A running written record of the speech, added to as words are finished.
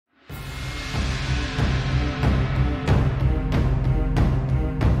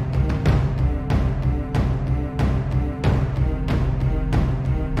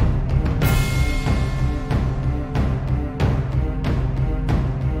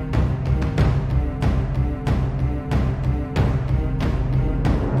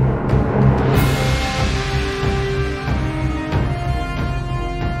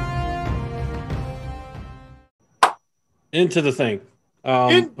into the thing.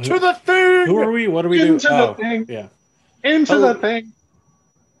 Into the thing! Who are we? What do we do? Into the thing. Yeah. Into the thing.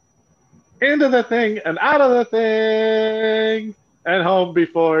 Into the thing and out of the thing. And home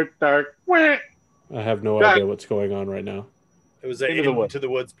before dark. Wah. I have no Got idea what's going on right now. It was an Into the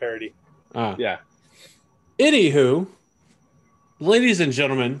Woods. parody. Yeah. Anywho, ladies and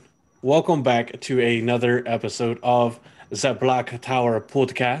gentlemen, welcome back to another episode of the Black Tower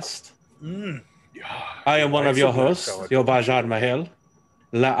podcast. I am one of your hosts, your Bajan Mahel,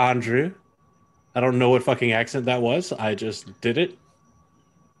 La Andrew. I don't know what fucking accent that was. I just did it.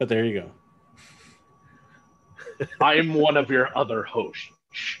 But there you go. I'm one of your other hosts.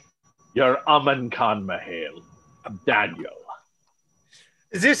 Your Aman Khan Mahal, Dannil.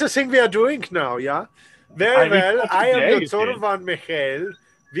 Is this a thing we are doing now, yeah? Very well. I am your Zorvan Michael.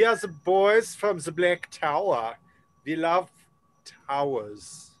 We are the boys from the Black Tower. We love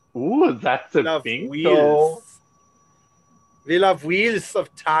towers. Ooh, that's a Love bingo. wheels. We love wheels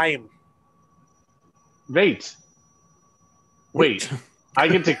of time. Wait. I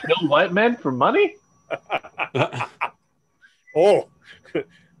get to kill white men for money? Oh,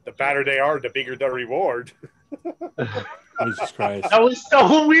 the badder they are, the bigger the reward. Jesus Christ. That was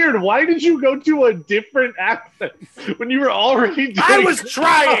so weird. Why did you go to a different accent when you were already doing I was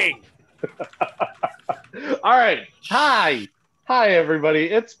trying! All right. Hi, everybody.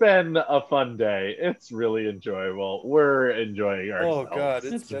 It's been a fun day. It's really enjoyable. We're enjoying ourselves. Oh, God.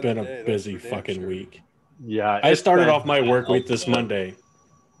 It's been a busy fucking week. Yeah. I started off my work week this Monday.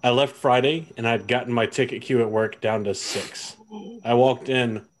 I left Friday, and I'd gotten my ticket queue at work down to 6. I walked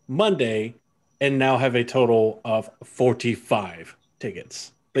in Monday and now have a total of 45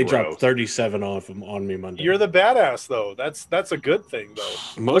 tickets. They dropped 37 off them on me Monday. You're the badass, though. That's a good thing,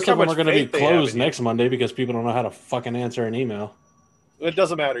 though. Most of them are going to be closed next Monday because people don't know how to fucking answer an email. It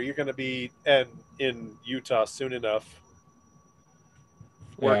doesn't matter. You're going to be in Utah soon enough.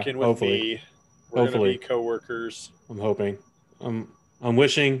 Working with me. We're going to be co-workers. I'm hoping. I'm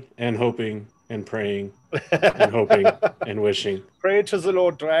wishing and hoping and praying and hoping and wishing. Pray to the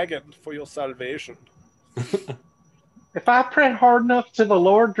Lord Dragon for your salvation. If I pray hard enough to the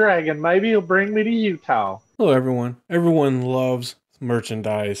Lord Dragon, maybe he'll bring me to Utah. Hello, everyone. Everyone loves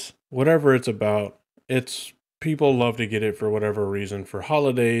merchandise. Whatever it's about, people love to get it for whatever reason. For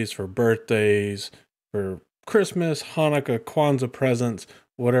holidays, for birthdays, for Christmas, Hanukkah, Kwanzaa presents,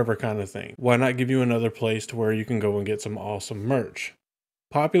 whatever kind of thing. Why not give you another place to where you can go and get some awesome merch?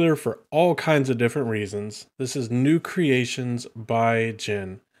 Popular for all kinds of different reasons, this is New Creations by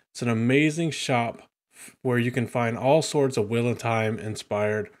Jen. It's an amazing shop where you can find all sorts of Wheel of Time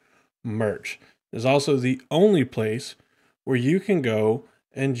inspired merch. It's also the only place where you can go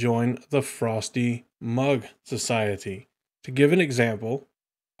and join the Frosty Mug Society. To give an example,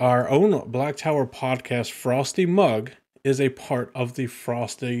 our own Black Tower podcast, Frosty Mug, is a part of the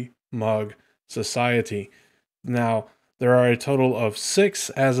Frosty Mug Society. Now, there are a total of 6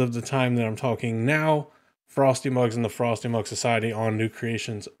 as of the time that I'm talking now. Frosty Mugs in the Frosty Mug Society on New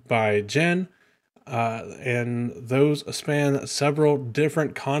Creations by Jen. And those span several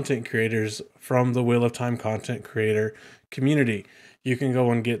different content creators from the Wheel of Time content creator community. You can go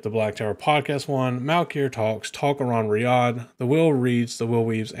and get the Black Tower Podcast one, Malkir Talks, Talk Around Riyadh, The Will Reads, The Will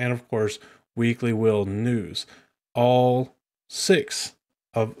Weaves, and of course, Weekly Will News. All 6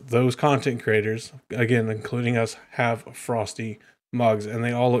 of those content creators, again, including us, have Frosty mugs, and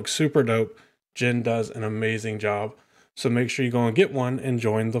they all look super dope. Jen does an amazing job. So make sure you go and get one and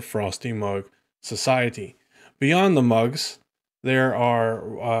join the Frosty Mug Society. Beyond the mugs, there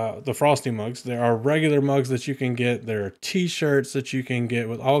are the Frosty mugs. There are regular mugs that you can get. There are t-shirts that you can get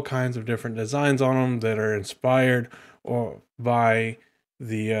with all kinds of different designs on them that are inspired or by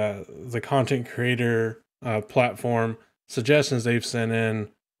the content creator platform suggestions they've sent in,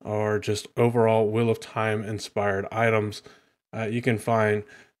 or just overall Wheel of Time inspired items. You can find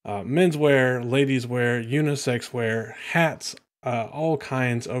men's wear, ladies wear, unisex wear, hats, all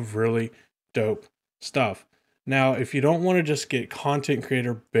kinds of really dope stuff. Now, if you don't want to just get content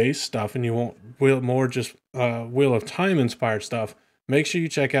creator based stuff and you want more just Wheel of Time inspired stuff, make sure you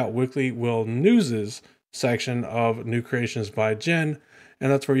check out Weekly Will News's section of New Creations by Jen,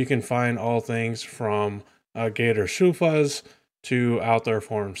 and that's where you can find all things from Gator Shufas to Out There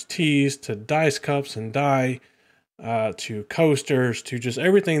Forums tees to dice cups and die to coasters to just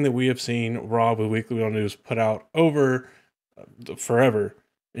everything that we have seen Rob with Weekly Will News put out over forever.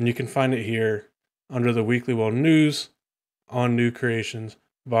 And you can find it here under the Weekly Will News on New Creations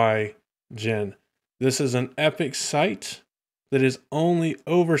by Jen. This is an epic site that is only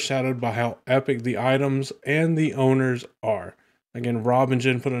overshadowed by how epic the items and the owners are. Again, Rob and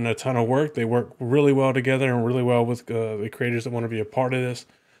Jen put in a ton of work. They work really well together and really well with the creators that want to be a part of this.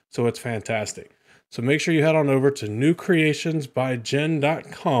 So it's fantastic. So make sure you head on over to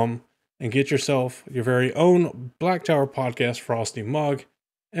newcreationsbyjen.com and get yourself your very own Black Tower Podcast Frosty mug.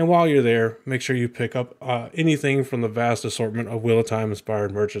 And while you're there, make sure you pick up anything from the vast assortment of Wheel of Time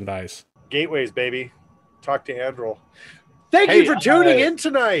inspired merchandise. Gateways, baby. Talk to Andrew. Thank you for tuning in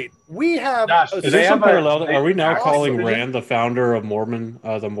tonight. We have... Is there some parallel? Are we now calling Rand the founder of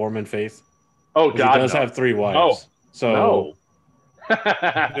the Mormon faith? Oh, God, he does have 3 wives. No. So...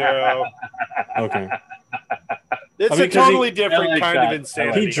 No. Okay. It's a totally different kind of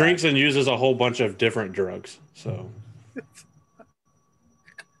insanity. He drinks and uses a whole bunch of different drugs. So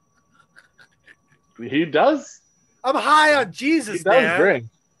he does. I'm high on Jesus. He does drink.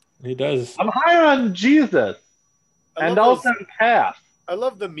 He does. I'm high on Jesus, and also calf. I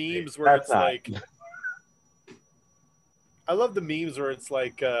love the memes where it's like. I love the memes where it's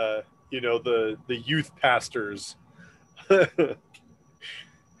like, the youth pastors. I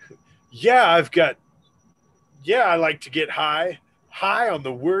like to get high on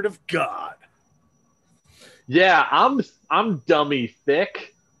the word of God. Yeah, I'm dummy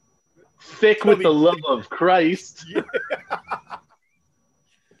thick with the love of Christ. Yeah.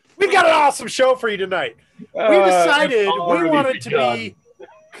 We've got an awesome show for you tonight. We decided we wanted to be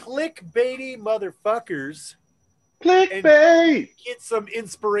clickbaity motherfuckers. Clickbait! Get some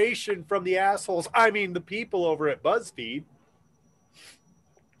inspiration from the assholes. I mean, the people over at BuzzFeed.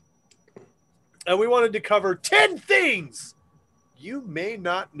 And we wanted to cover 10 things you may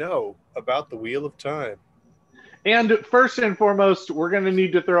not know about the Wheel of Time. And first and foremost, we're going to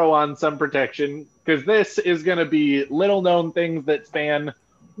need to throw on some protection because this is going to be little known things that span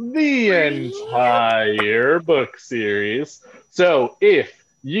the entire book series. So if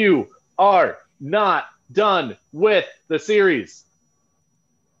you are not done with the series,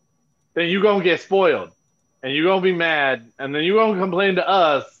 then you're going to get spoiled and you're going to be mad and then you're going to complain to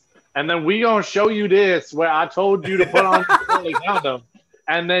us. And then we gonna show you this where I told you to put on the condom,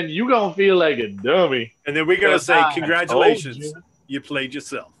 and then you gonna feel like a dummy. And then we're gonna say, "Congratulations, you played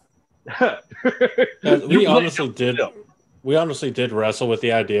yourself." We honestly did wrestle with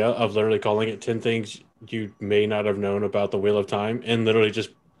the idea of literally calling it 10 things you may not have known about the Wheel of Time, and literally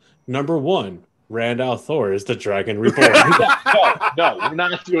just number 1. Rand al'Thor is the Dragon Reborn. No, we're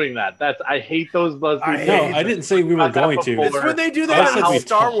not doing that. I hate those BuzzFeed. I didn't say we were going to. It's when they do that in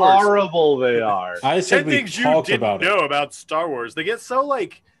Star Wars. Horrible they are. I said 10 we things talked you didn't about know about Star Wars. They get so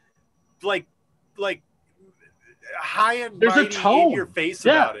like high and mighty in your face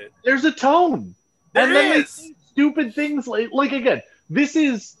about it. There's a tone. Then they say stupid things like again, this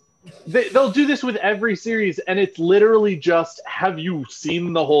is they'll do this with every series, and it's literally just, have you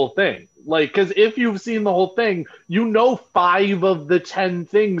seen the whole thing? Like, because if you've seen the whole thing, you know 5 of the 10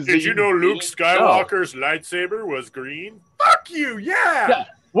 things. Did you know Luke Skywalker's lightsaber was green? Fuck you, yeah.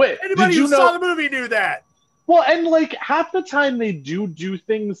 Wait, anybody who saw the movie knew that. Well, and like half the time they do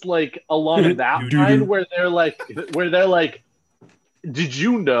things like along that line where they're like, did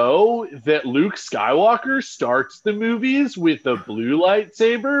you know that Luke Skywalker starts the movies with a blue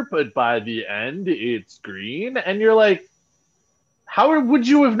lightsaber, but by the end it's green? And you're like, how would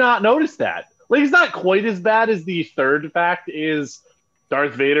you have not noticed that? Like, it's not quite as bad as the third fact is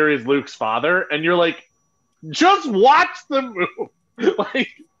Darth Vader is Luke's father. And you're like, just watch the movie. Like,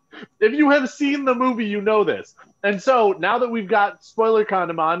 if you have seen the movie, you know this. And so now that we've got spoiler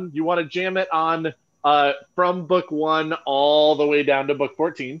condom on, you want to jam it on from book 1 all the way down to book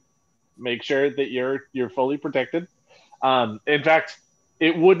 14. Make sure that you're fully protected. In fact,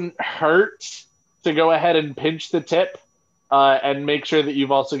 it wouldn't hurt to go ahead and pinch the tip and make sure that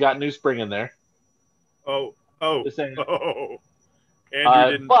you've also got New Spring in there. Oh. Andrew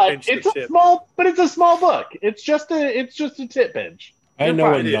didn't but pinch it's the a tip. small book. It's just a tip pinch. I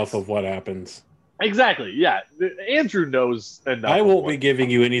know enough of what happens. Exactly. Yeah, Andrew knows enough. I won't be giving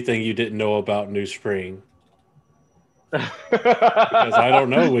you anything you didn't know about New Spring. Because I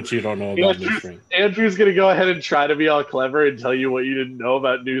don't know what you don't know about New Spring. Andrew's going to go ahead and try to be all clever and tell you what you didn't know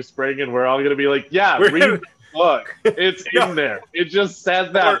about New Spring, and we're all going to be like, yeah, read the book. It's in there. It just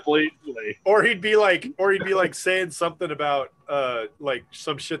says that blatantly. Or he'd be like saying something about like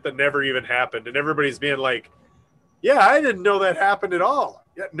some shit that never even happened, and everybody's being like, yeah, I didn't know that happened at all.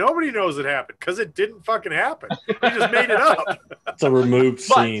 Yeah, nobody knows it happened because it didn't fucking happen. He just made it up. It's a removed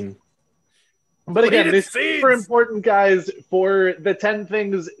scene. But again, this is super important, guys, for the 10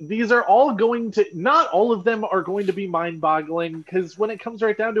 things. These are all not all of them are going to be mind-boggling, because when it comes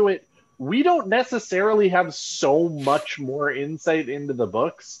right down to it, we don't necessarily have so much more insight into the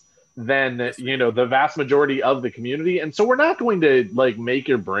books than the vast majority of the community, and so we're not going to like make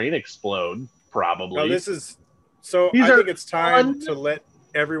your brain explode. Probably. No, I think it's time to let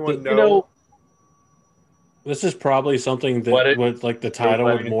everyone know. This is probably something that would like the title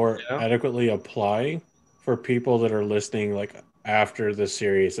would more adequately apply for people that are listening like after the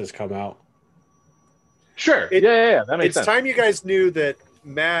series has come out. Sure. Yeah. That makes sense. It's time you guys knew that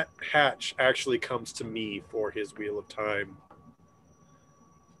Matt Hatch actually comes to me for his Wheel of Time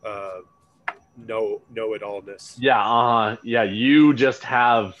know-it-allness. Yeah, you just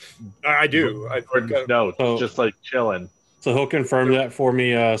have I do. I've got notes, just like chilling. So he'll confirm that for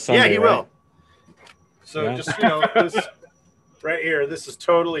me Sunday. Yeah, he will. So just this right here, this is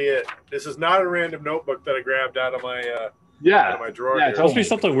totally it. This is not a random notebook that I grabbed out of my out of my drawer. Yeah, it must be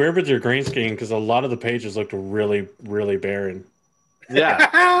something weird with your green screen because a lot of the pages looked really, really barren.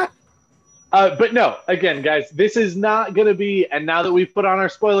 Yeah. But no, again, guys, this is not going to be, and now that we've put on our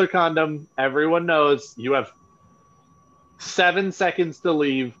spoiler condom, everyone knows you have 7 seconds to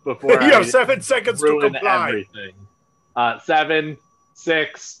leave before you have 7 seconds to comply. Everything. 7,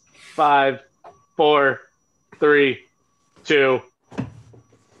 6, 5, 4, 3, 2.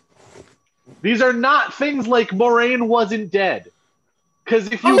 These are not things like Moiraine wasn't dead. Because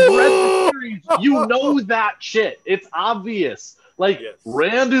if you've read the series, you know that shit. It's obvious. Like, yes.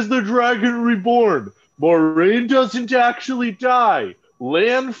 Rand is the dragon reborn. Moiraine doesn't actually die.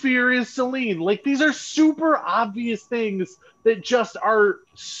 Lanfear is Selene. Like, these are super obvious things that just are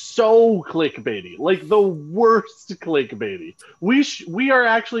so clickbaity. Like, the worst clickbaity. We are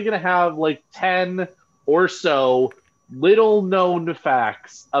actually going to have, like, 10 or so little-known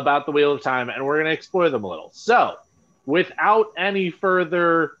facts about the Wheel of Time, and we're going to explore them a little. So, without any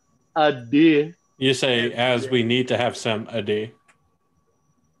further ado... You say, as we need to have some ado.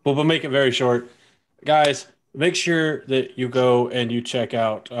 But we'll make it very short. Guys, make sure that you go and you check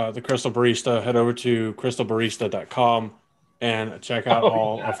out the Crystal Barista. Head over to crystalbarista.com and check out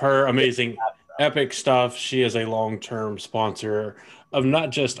all of her amazing, epic stuff. She is a long-term sponsor of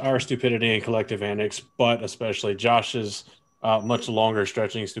not just our Stupidity and Collective Antics, but especially Josh's much longer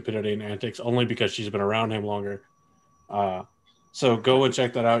stretching Stupidity and Antics, only because she's been around him longer. So go and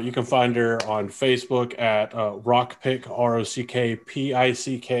check that out. You can find her on Facebook at Rockpick, ROCKPICK,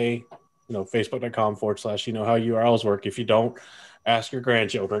 Facebook.com/, how URLs work. If you don't, ask your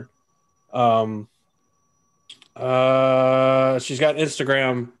grandchildren. She's got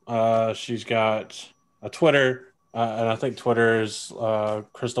Instagram. She's got a Twitter. And I think Twitter is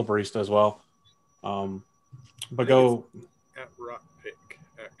Crystal Barista as well. But go... At Rockpick,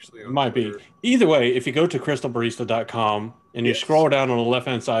 actually. It might be. Either way, if you go to crystalbarista.com and you scroll down on the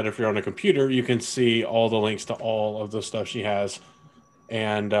left-hand side, if you're on a computer, you can see all the links to all of the stuff she has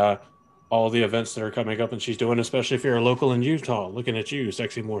and all the events that are coming up and she's doing, especially if you're a local in Utah. Looking at you,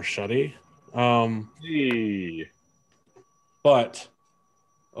 Sexy More Shuddy. But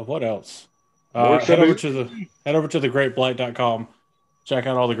what else? Head over to thegreatblight.com. Check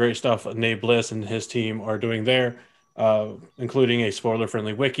out all the great stuff Nate Bliss and his team are doing there. Including a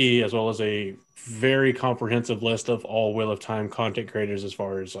spoiler-friendly wiki, as well as a very comprehensive list of all Wheel of Time content creators, as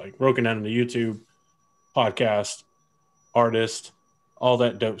far as like broken down into YouTube, podcast, artist, all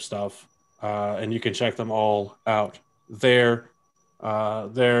that dope stuff. And you can check them all out there.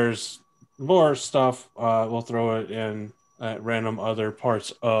 There's more stuff. We'll throw it in at random other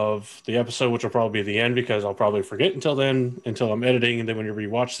parts of the episode, which will probably be the end because I'll probably forget until I'm editing. And then when you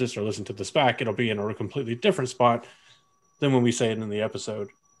rewatch this or listen to this back, it'll be in a completely different spot than when we say it in the episode,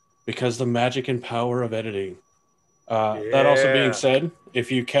 because the magic and power of editing. That also being said,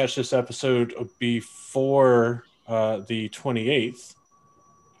 if you catch this episode before the 28th,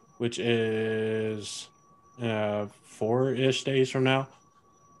 which is 4-ish days from now,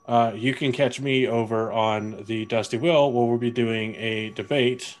 you can catch me over on the Dusty Wheel, where we'll be doing a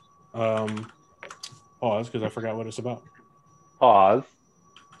debate. Pause, because I forgot what it's about. Pause.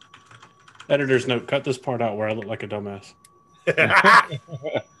 Editor's note, cut this part out where I look like a dumbass.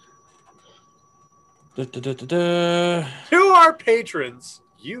 To our patrons,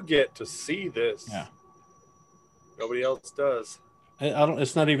 you get to see this. Yeah. Nobody else does. I don't.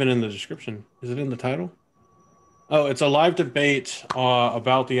 It's not even in the description. Is it in the title? Oh, it's a live debate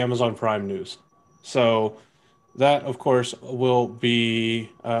about the Amazon Prime news. So that, of course, will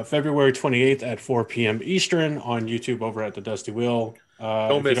be February 28th at 4 p.m. Eastern on YouTube over at the Dusty Wheel.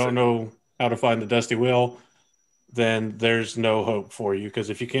 If you don't know how to find the Dusty Wheel, then there's no hope for you, because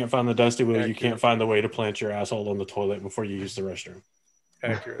if you can't find the Dusty Wheel, you can't find the way to plant your asshole on the toilet before you use the restroom.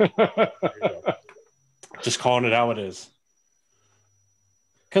 Accurate. Just calling it how it is.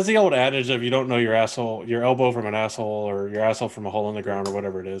 Because the old adage of you don't know your elbow from an asshole, or your asshole from a hole in the ground, or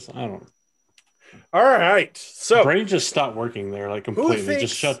whatever it is. I don't know. All right. So brain just stopped working there, like completely,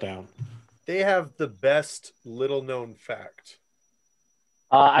 just shut down. They have the best little known fact.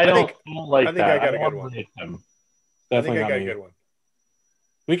 I think I got a good one. Definitely not me. Good one.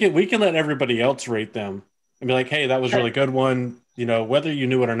 We can let everybody else rate them and be like, hey, that was a really good one. You know, whether you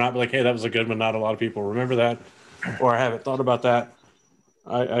knew it or not, be like, hey, that was a good one. Not a lot of people remember that, or I haven't thought about that.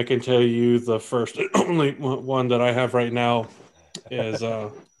 I can tell you the first only one that I have right now is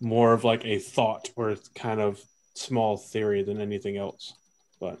more of like a thought, or it's kind of small theory than anything else.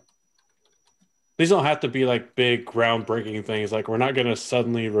 But these don't have to be like big groundbreaking things. Like, we're not going to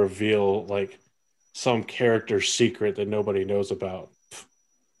suddenly reveal like some character secret that nobody knows about.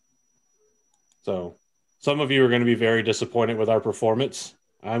 So some of you are going to be very disappointed with our performance.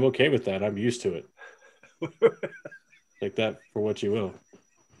 I'm okay with that. I'm used to it. Take that for what you will.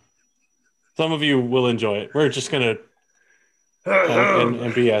 Some of you will enjoy it. We're just going to talk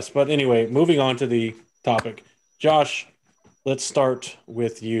and BS. But anyway, moving on to the topic. Josh, let's start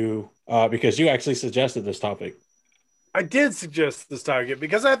with you because you actually suggested this topic. I did suggest this topic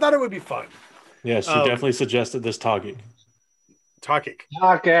because I thought it would be fun. Yes, you definitely suggested this topic. Topic.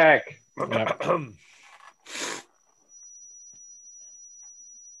 Yeah.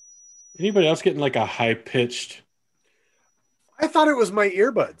 Anybody else getting like a high-pitched? I thought it was my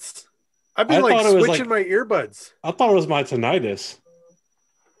earbuds. I've been switching my earbuds. I thought it was my tinnitus.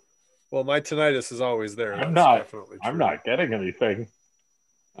 Well, my tinnitus is always there. I'm not getting anything.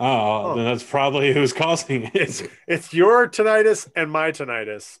 Oh, then that's probably who's causing it. It's your tinnitus and my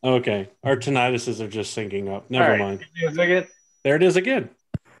tinnitus. Okay. Our tinnituses are just syncing up. Never mind. Give me a second. There it is again.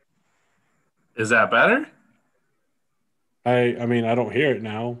 Is that better? I mean, I don't hear it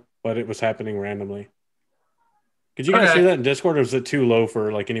now, but it was happening randomly. Could you guys see that in Discord, or is it too low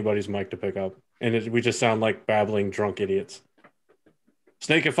for like anybody's mic to pick up? And we just sound like babbling drunk idiots.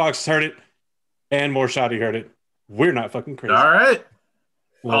 Snake and Fox heard it, and more Shoddy heard it. We're not fucking crazy. All right.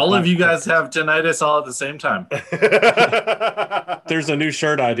 Well, all of you guys have tinnitus all at the same time. There's a new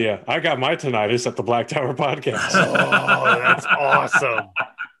shirt idea. I got my tinnitus at the Black Tower podcast. Oh, that's awesome.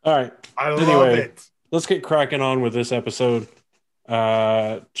 All right. I love it. Let's get cracking on with this episode.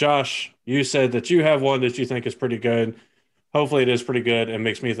 Josh, you said that you have one that you think is pretty good. Hopefully it is pretty good and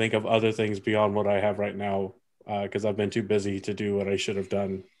makes me think of other things beyond what I have right now, because I've been too busy to do what I should have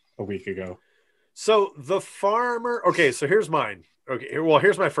done a week ago. So the farmer. Okay, so here's mine. Okay, well,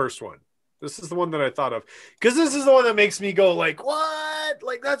 here's my first one. This is the one that I thought of, because this is the one that makes me go like, what?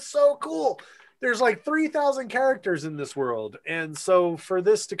 Like, that's so cool. There's like 3,000 characters in this world. And so for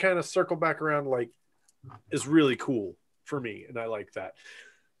this to kind of circle back around, like, is really cool for me. And I like that.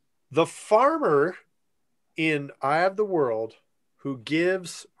 The farmer in Eye of the World who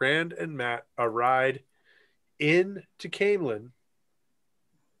gives Rand and Mat a ride into Camelin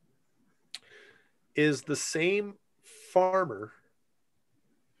is the same farmer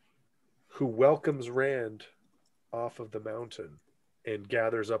who welcomes Rand off of the mountain and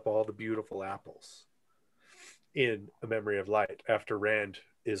gathers up all the beautiful apples in A Memory of Light after Rand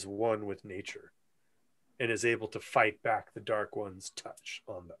is one with nature and is able to fight back the Dark One's touch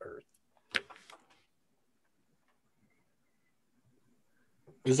on the earth.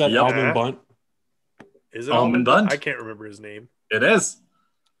 Is that Almond Bunt? Is it Almond Bunt? I can't remember his name. It is.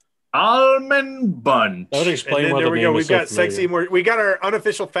 Almond Bunt. That would explain why there the we name go. We've is so got familiar. sexy. We got our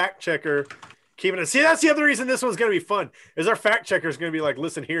unofficial fact checker keeping it. See, that's the other reason this one's going to be fun. Is our fact checker is going to be like,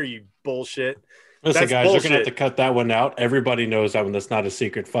 listen here, you bullshit. Listen, guys, you're going to have to cut that one out. Everybody knows that one. That's not a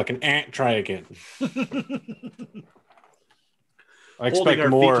secret. Fucking try again. I expect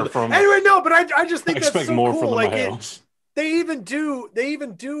more from. Anyway, no, but I just think that's so more cool. From the like Mahales. They even do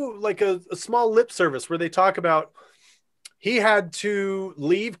like a small lip service where they talk about he had to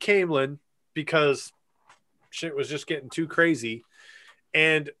leave Camelin because shit was just getting too crazy,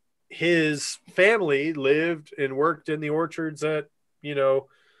 and his family lived and worked in the orchards at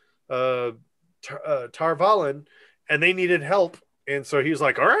Tarvalin, and they needed help, and so he's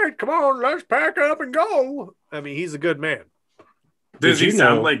like, all right, come on, let's pack up and go. I mean, he's a good man. Does he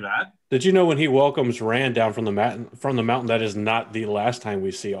sound like that? Did you know when he welcomes Rand down from the mountain, that is not the last time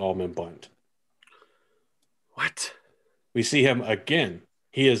we see Almond Bunt? What? We see him again.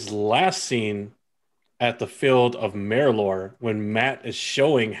 He is last seen at the field of Merlor when Mat is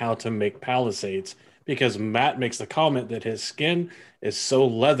showing how to make palisades, because Mat makes the comment that his skin is so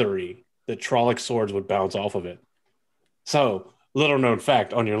leathery that Trolloc swords would bounce off of it. So, little known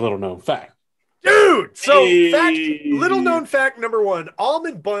fact on your little known fact. Dude, so little known fact number one,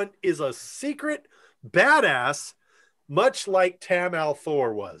 Almond Bunt is a secret badass much like Tam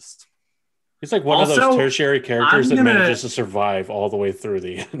Althor was. He's like one of those tertiary characters that manages to survive all the way through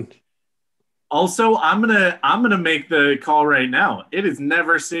the end. Also, I'm gonna make the call right now. It is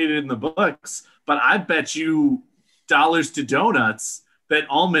never stated in the books, but I bet you dollars to donuts that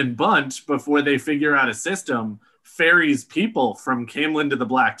Almond Bunt, before they figure out a system, ferries people from Camelin to the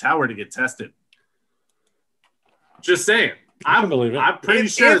Black Tower to get tested. Just saying. I'm pretty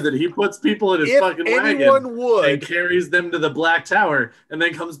sure that he puts people in his fucking wagon and carries them to the Black Tower and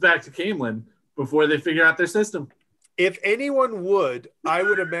then comes back to Camelin before they figure out their system. If anyone would, I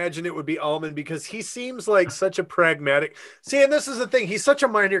would imagine it would be Almond, because he seems like such a pragmatic. See, and this is the thing. He's such a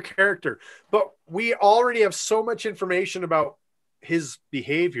minor character, but we already have so much information about his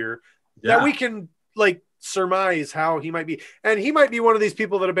behavior that we can like surmise how he might be. And he might be one of these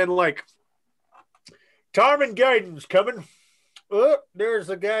people that have been like, Tarman Guidance coming. Oh, there's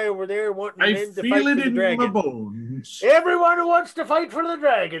a guy over there wanting men to fight for the dragon. My bones. Everyone who wants to fight for the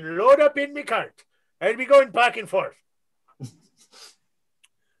dragon, load up in me cart. I'll be going back and forth.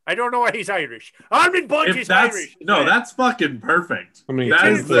 I don't know why he's Irish. Almond Bunt is Irish. No, that's fucking perfect. I mean, that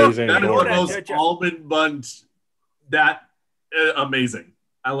is the most Almond Bunt. Amazing.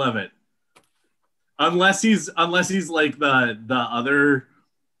 I love it. Unless he's like the other.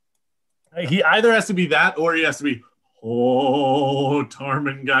 He either has to be that, or he has to be, oh,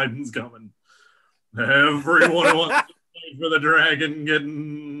 Tarman Guidance coming. Everyone who wants to fight for the dragon,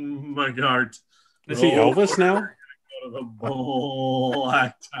 getting my cart. Is he Elvis now? Go to the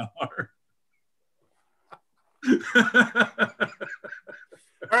Black Tower.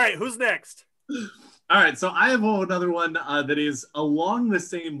 All right, who's next? All right, so I have another one that is along the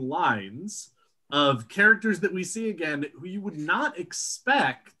same lines of characters that we see again who you would not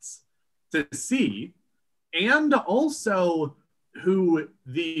expect to see, and also who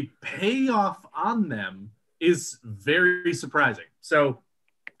the payoff on them is very surprising. So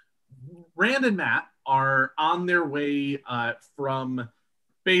Rand and Matt are on their way from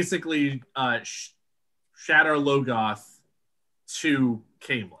basically Shadar Logoth to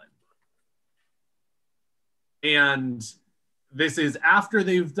Camelin. And this is after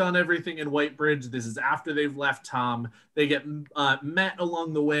they've done everything in Whitebridge. This is after they've left Tom. They get met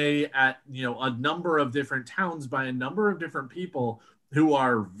along the way at a number of different towns by a number of different people who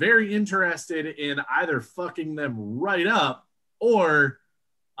are very interested in either fucking them right up or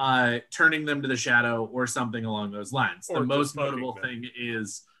turning them to the shadow or something along those lines. Or the most notable thing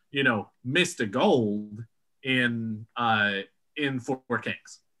is, Mista Gold in Four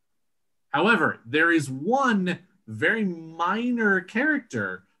Kings. However, there is one very minor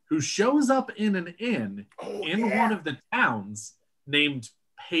character who shows up in an inn one of the towns named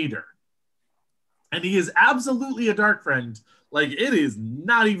Patir. And he is absolutely a dark friend. Like, it is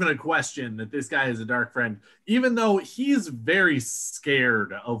not even a question that this guy is a dark friend, even though he's very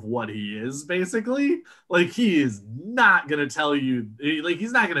scared of what he is, basically. Like, he is not going to tell you, like,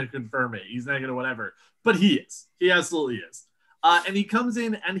 he's not going to confirm it. He's not going to whatever, but he is. He absolutely is. And he comes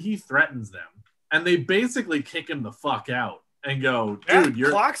in and he threatens them. And they basically kick him the fuck out and go, dude,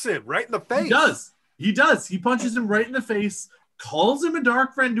 you're... clocks him right in the face. He does. He punches him right in the face, calls him a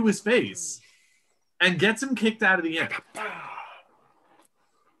dark friend to his face, and gets him kicked out of the inn.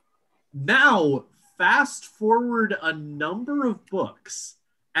 Now, fast forward a number of books,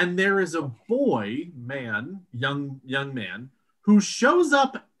 and there is a young man, who shows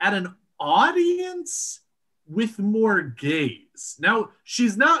up at an audience with Morgaze. Now,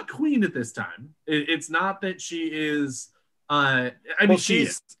 she's not queen at this time. It's not that she is...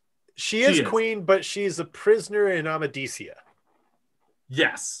 she is queen, but she's a prisoner in Amadisia.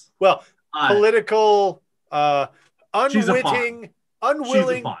 Yes. Well, political, unwilling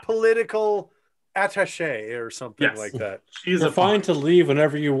political attaché or something like that. She's fine to leave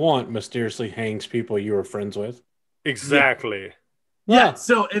whenever you want, mysteriously hangs people you were friends with. Exactly. Yeah,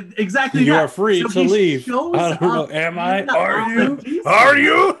 so exactly. You are free to leave. I don't know. Am I? Are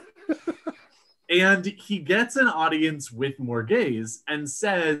you? And he gets an audience with Morgaze and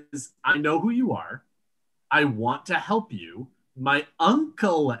says, I know who you are. I want to help you. My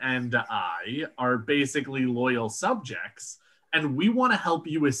uncle and I are basically loyal subjects, and we want to help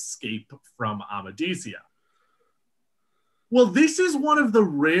you escape from Amadisia. Well, this is one of the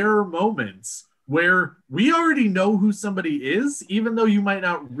rare moments where we already know who somebody is, even though you might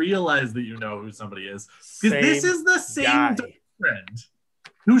not realize that you know who somebody is. Because this is the same friend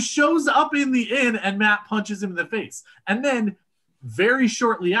who shows up in the inn and Matt punches him in the face. And then very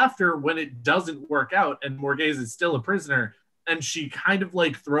shortly after, when it doesn't work out and Morgaze is still a prisoner, and she kind of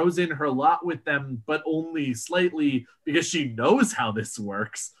like throws in her lot with them, but only slightly because she knows how this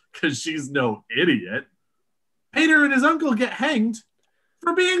works, because she's no idiot. Patir and his uncle get hanged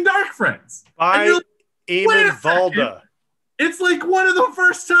for being dark friends. By like, Eamon Valda. It's like one of the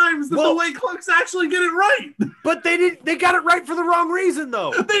first times that the White Cloaks actually get it right. But they got it right for the wrong reason,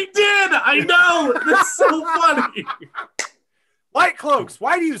 though. They did. I know. That's so funny. White Cloaks,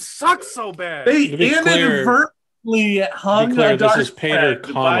 why do you suck so bad? They inadvertently hung a dark this is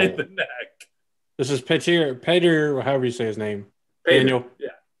Patir by the neck. This is Patir, however you say his name. Patir. Daniel. Yeah.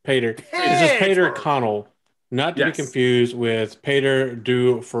 Patir. This is Patir Connell, not to be confused with Patir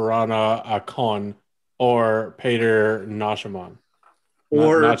du Farana Akon or Patir Nashiman.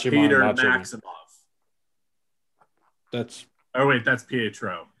 Or Patir Maximov. That's... Oh, wait, that's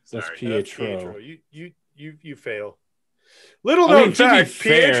Pietro. That's Pietro. You fail. Little known fact,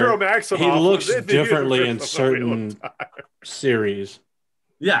 Pietro Maximov. He looks differently in certain series.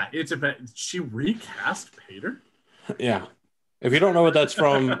 Yeah, she recast Patir? Yeah. If you don't know what that's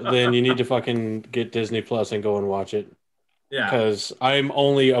from, then you need to fucking get Disney Plus and go and watch it. Yeah. Because I'm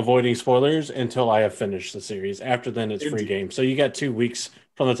only avoiding spoilers until I have finished the series. After then, it's free game. So you got 2 weeks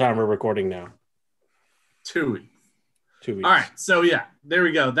from the time we're recording now. 2 weeks. 2 weeks. All right. So, yeah, there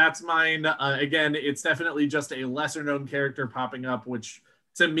we go. That's mine. Again, it's definitely just a lesser-known character popping up, which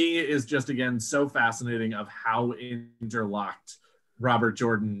to me is just, again, so fascinating of how interlocked Robert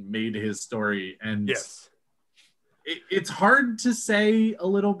Jordan made his story. And yes. It's hard to say a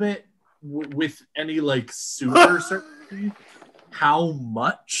little bit with any like super certainty how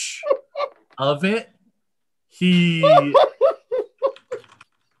much of it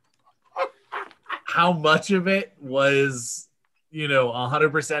how much of it was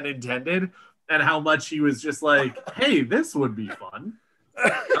 100% intended and how much he was just like, hey, this would be fun.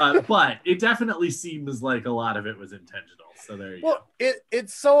 But it definitely seems like a lot of it was intentional. So there you go.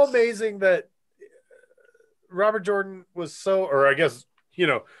 It's so amazing that Robert Jordan was so, or I guess,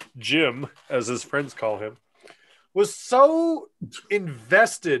 Jim, as his friends call him, was so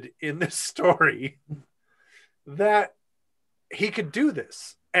invested in this story that he could do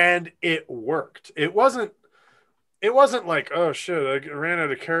this. And it worked. It wasn't like, oh shit, I ran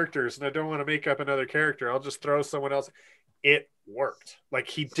out of characters and I don't want to make up another character. I'll just throw someone else. It worked. Like,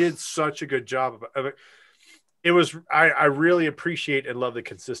 he did such a good job of it. It was, I really appreciate and love the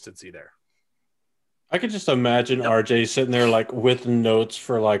consistency there. I could just imagine RJ sitting there like with notes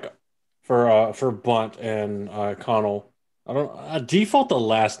for Blunt and Connell. I default the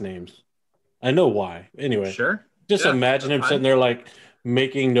last names. I know why. Anyway, sure. Just imagine him sitting there like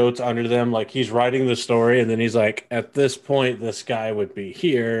making notes under them, like he's writing the story, and then he's like, at this point, this guy would be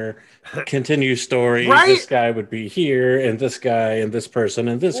here. Continue story. Right? This guy would be here, and this guy, and this person,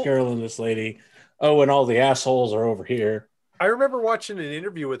 and this girl, and this lady. Oh, and all the assholes are over here. I remember watching an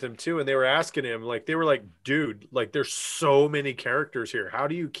interview with him too, and they were asking him, like, dude, like, there's so many characters here. How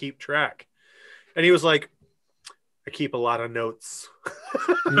do you keep track? And he was like, I keep a lot of notes.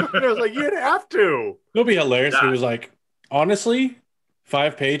 And I was like, you'd have to. It'll be hilarious. He was like, honestly,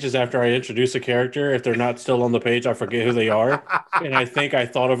 5 pages after I introduce a character, if they're not still on the page, I forget who they are. And I think I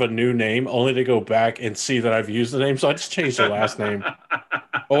thought of a new name only to go back and see that I've used the name. So I just changed the last name.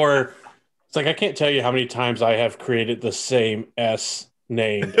 Or it's like, I can't tell you how many times I have created the same S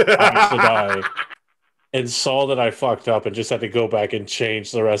named Sedai and saw that I fucked up and just had to go back and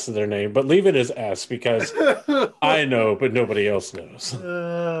change the rest of their name. But leave it as S because I know, but nobody else knows.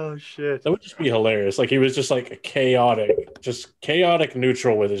 Oh, shit. That would just be hilarious. Like, he was just like chaotic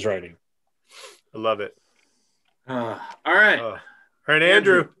neutral with his writing. I love it. All right. All right,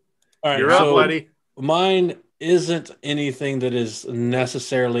 Andrew. All right, you're up, buddy. Mine isn't anything that is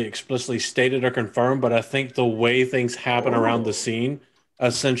necessarily explicitly stated or confirmed, but I think the way things happen around the scene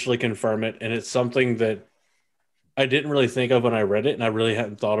essentially confirm it. And it's something that I didn't really think of when I read it, and I really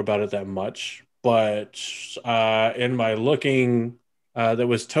hadn't thought about it that much. But in my looking, that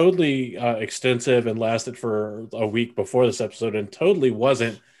was totally extensive and lasted for a week before this episode and totally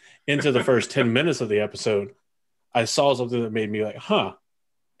wasn't into the first 10 minutes of the episode, I saw something that made me like, huh.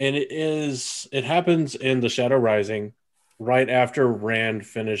 And it happens in The Shadow Rising right after Rand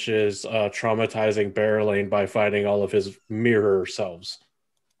finishes traumatizing Barrelane by fighting all of his mirror selves.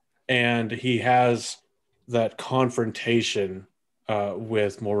 And he has that confrontation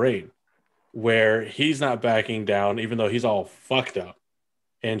with Moiraine, where he's not backing down, even though he's all fucked up.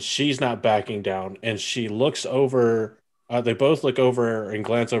 And she's not backing down. And she looks over, they both look over and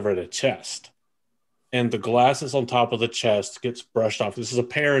glance over at a chest. And the glass that's on top of the chest gets brushed off. This is a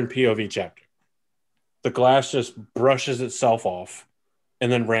pair and POV chapter. The glass just brushes itself off.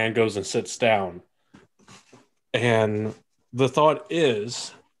 And then Rand goes and sits down. And the thought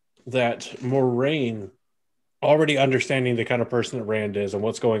is that Moiraine, already understanding the kind of person that Rand is and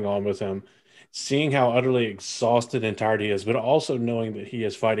what's going on with him, seeing how utterly exhausted and tired he is, but also knowing that he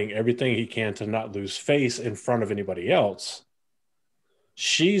is fighting everything he can to not lose face in front of anybody else,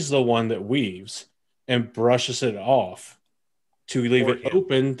 she's the one that weaves and brushes it off to leave it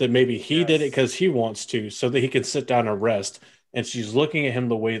open that maybe he did it because he wants to, so that he can sit down and rest. And she's looking at him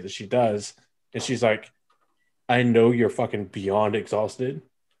the way that she does, and she's like, I know you're fucking beyond exhausted,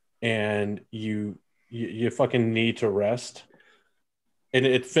 and you fucking need to rest. And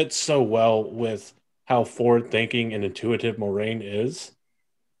it fits so well with how forward-thinking and intuitive Moiraine is,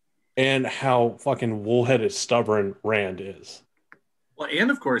 and how fucking wool-headed stubborn Rand is. Well,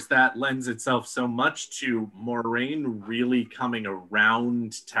 and of course, that lends itself so much to Moiraine really coming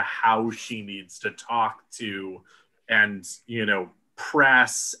around to how she needs to talk to and, you know,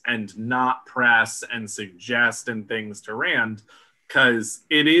 press and not press and suggest and things to Rand. Because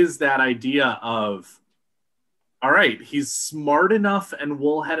it is that idea of, all right, he's smart enough and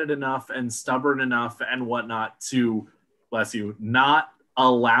wool-headed enough and stubborn enough and whatnot to, bless you, not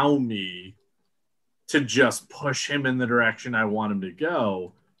allow me to just push him in the direction I want him to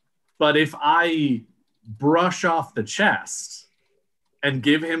go. But if I brush off the chest and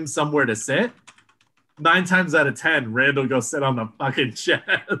give him somewhere to sit, 9 times out of 10, Rand will go sit on the fucking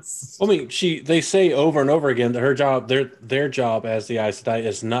chest. I mean, they say over and over again that her job, their job as the Aes Sedai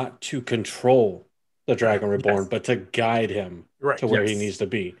is not to control the Dragon Reborn, but to guide him to where he needs to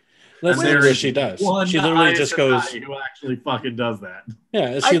be. That's what she does. She literally just goes. Who actually fucking does that?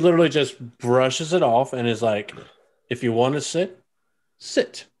 Yeah, she literally just brushes it off and is like, "If you want to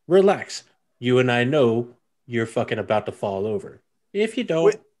sit, relax. You and I know you're fucking about to fall over. If you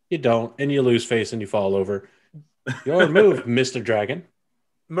don't, you don't, and you lose face and you fall over. Your move, Mr. Dragon."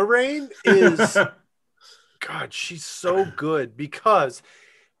 Moiraine is, God, she's so good because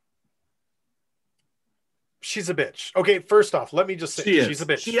she's a bitch. Okay, first off, let me just say she's a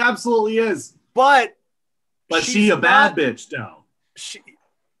bitch. She absolutely is. But she's a bad bitch, though.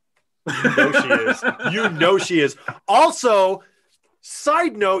 You know she is. You know she is. Also,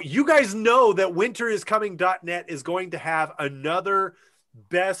 side note, you guys know that winteriscoming.net is going to have another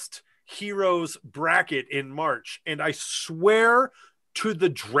best heroes bracket in March. And I swear to the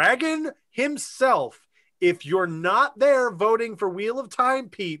dragon himself, if you're not there voting for Wheel of Time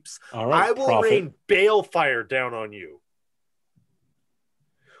peeps, I will rain balefire down on you.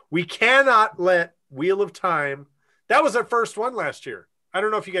 We cannot let Wheel of Time. That was our first one last year. I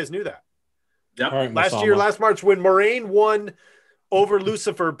don't know if you guys knew that. Yep. Right, last March, when Moiraine won over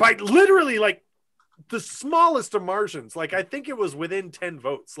Lucifer by literally like the smallest of margins. Like, I think it was within 10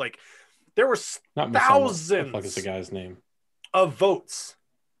 votes. Like, there were thousands. What the fuck is the guy's name? Of votes.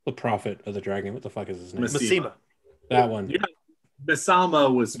 The Prophet of the Dragon. What the fuck is his name? Masema. That one. Yeah.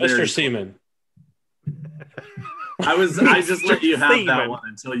 Masama was Mr. Seaman. I just let you have that one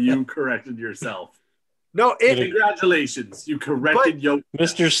until you corrected yourself. No, congratulations. You corrected your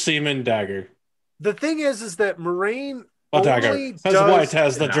Mr. Seaman Dagger. The thing is that Moiraine Dagger as white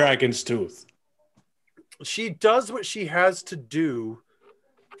as the dragon's tooth. She does what she has to do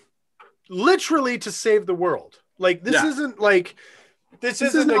literally to save the world. Like, this isn't like this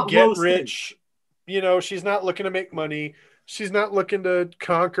isn't a get rich, you know, she's not looking to make money. She's not looking to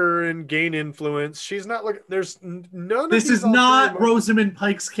conquer and gain influence. She's not looking. There's none of this is not Rosamund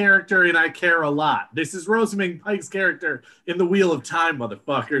Pike's character, and I care a lot. This is Rosamund Pike's character in the Wheel of Time,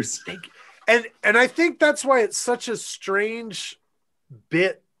 motherfuckers. And I think that's why it's such a strange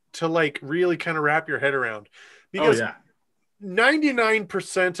bit to like really kind of wrap your head around, because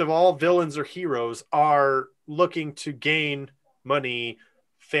 99% of all villains or heroes are looking to gain money,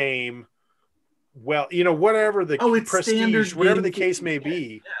 fame, well, you know, whatever the prestige, whatever the case may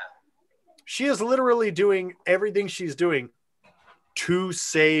be. She is literally doing everything she's doing to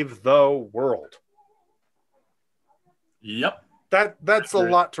save the world. Yep. That's a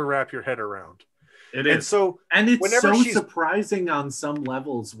lot to wrap your head around. It is. And it's so surprising on some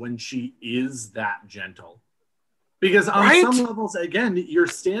levels when she is that gentle. Because on some levels, again, you're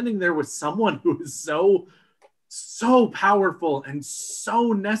standing there with someone who is so powerful and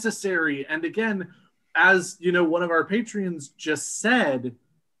so necessary. And again, as you know, one of our Patreons just said,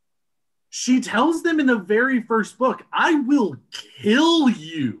 she tells them in the very first book, I will kill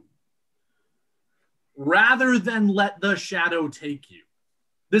you rather than let the shadow take you.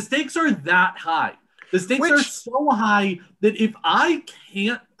 The stakes are that high. The stakes are so high that if I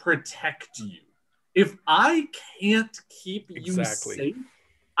can't protect you, if I can't keep you safe,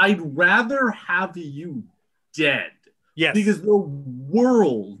 I'd rather have you dead. Yes. Because the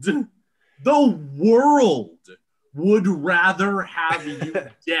world would rather have you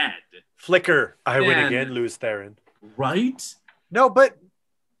dead. Flicker, I win again, lose Theron. Right? No, but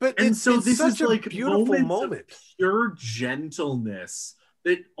But this such is a like beautiful moment. Of pure gentleness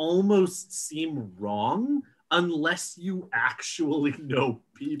that almost seem wrong unless you actually know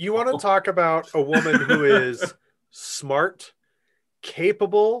people. You want to talk about a woman who is smart,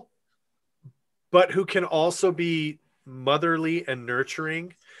 capable, but who can also be motherly and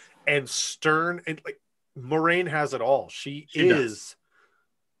nurturing and stern, and like Moiraine has it all. She is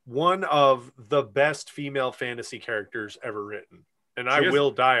one of the best female fantasy characters ever written, and I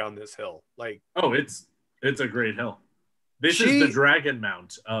will die on this hill. Like, oh, it's a great hill. This is the dragon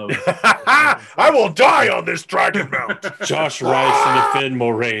mount of. I will die on this dragon mount. Josh rides to defend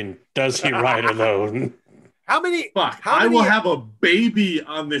Moiraine. Does he ride alone? I will have a baby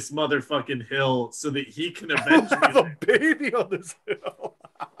on this motherfucking hill so that he can avenge me. Have a baby on this hill.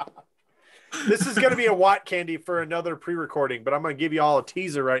 This is going to be a Watt candy for another pre-recording, but I'm going to give you all a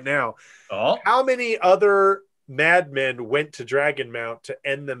teaser right now. Oh. How many other madmen went to Dragon Mount to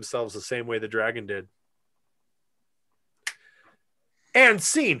end themselves the same way the dragon did? And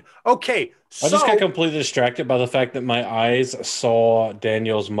scene. Okay, I just got completely distracted by the fact that my eyes saw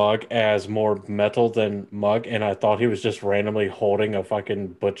Daniel's mug as more metal than mug, and I thought he was just randomly holding a fucking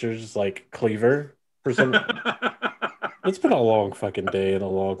butcher's like cleaver for some. It's been a long fucking day and a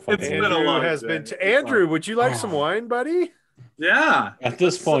long fucking. Andrew, would you like some wine, buddy? Yeah. At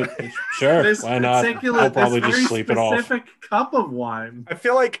this point, sure. Why not? I'll probably just sleep it off. Specific cup of wine. I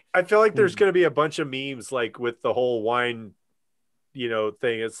feel like there's going to be a bunch of memes like with the whole wine,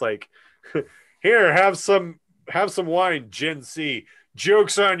 thing. It's like, here, have some wine, Gen C.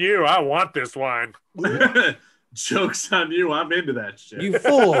 Joke's on you. I want this wine. Joke's on you. I'm into that shit. You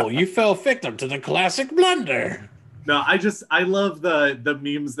fool. You fell victim to the classic blunder. No, I love the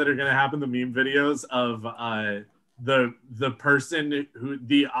memes that are going to happen, the meme videos of the person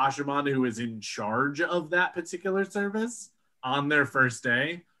the Ashaman who is in charge of that particular service on their first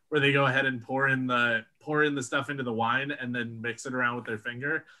day, where they go ahead and pour in the stuff into the wine and then mix it around with their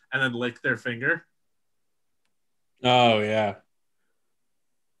finger and then lick their finger. Oh, yeah.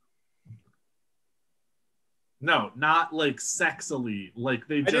 No, not like sexily. Like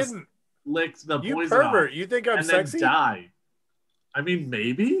they just licked the you poison pervert. off You think I'm and sexy? then die. I mean,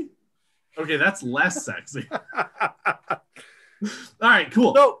 maybe. Okay, that's less sexy. All right,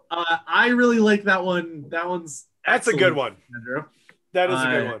 cool. So, I really like that one. That's a good one, Andrew. That is a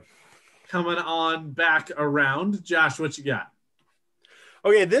good one. Coming on back around, Josh, what you got?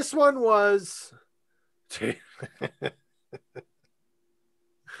 Okay, this one was. I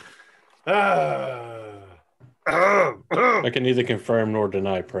can neither confirm nor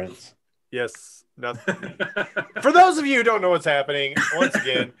deny, Prince. Yes, nothing. For those of you who don't know what's happening, once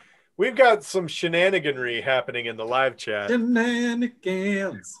again, we've got some shenaniganry happening in the live chat.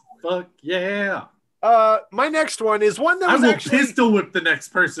 Shenanigans. Fuck yeah. My next one is one that was actually pistol whip the next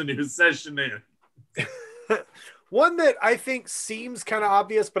person who says shenanigans. One that I think seems kind of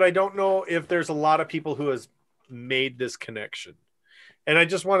obvious, but I don't know if there's a lot of people who has made this connection. And I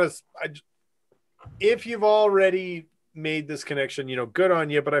just want to, if you've already made this connection, good on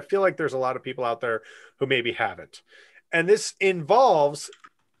you, but I feel like there's a lot of people out there who maybe haven't. And this involves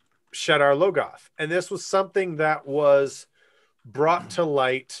Shadar Logoth. And this was something that was brought to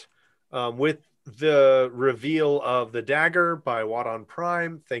light with the reveal of the dagger by Wadon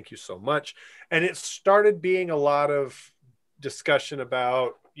Prime. Thank you so much. And it started being a lot of discussion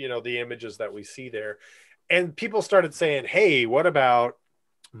about, the images that we see there. And people started saying, hey, what about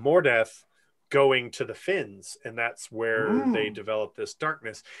Mordeth going to the Finns? And that's where they developed this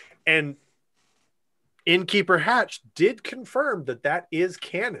darkness. And Innkeeper Hatch did confirm that is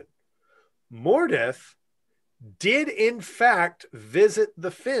canon. Mordeth did, in fact, visit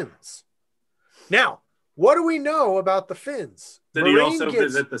the Finns. Now, what do we know about the Finns? Did he also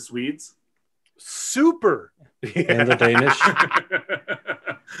visit the Swedes? Super. And the Danish?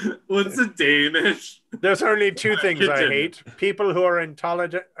 What's the Danish? There's only two things I hate. People who are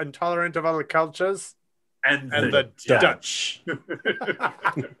intolerant of other cultures. And the Dutch. And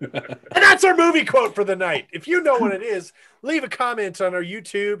that's our movie quote for the night. If you know what it is, leave a comment on our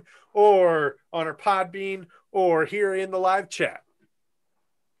YouTube or on our Podbean or here in the live chat.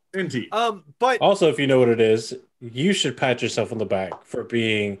 Indeed. But also, if you know what it is, you should pat yourself on the back for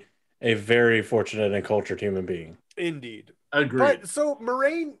being a very fortunate and cultured human being. Indeed. Agreed. But so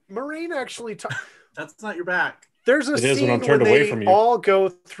Moiraine actually that's not your back. There's a scene when I'm turned away from you. All go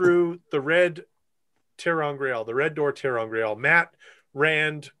through the red Terangriel, the red door Terangriel. Matt,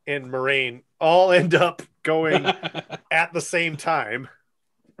 Rand, and Moiraine all end up going at the same time.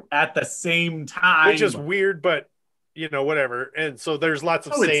 At the same time. Which is weird, but whatever. And so there's lots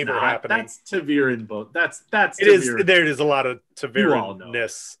of Oh, it's savor not. happening. That's Taviran boat. That's it is. There is a lot of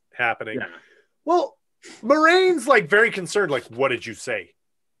Taviran-ness happening. Yeah. Well, Moiraine's like very concerned. Like, what did you say?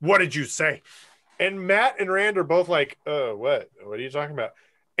 What did you say? And Matt and Rand are both like, what? What are you talking about?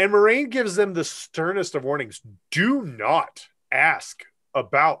 And Moiraine gives them the sternest of warnings. Do not ask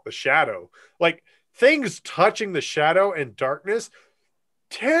about the shadow. Like, things touching the shadow and darkness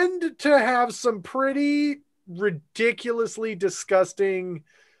tend to have some pretty ridiculously disgusting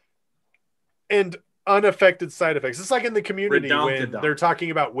and unaffected side effects. It's like in the Community when they're talking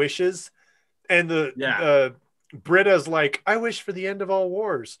about wishes, and the Britta's like, I wish for the end of all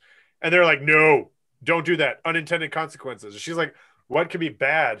wars. And they're like, no, don't do that. Unintended consequences. She's like, what could be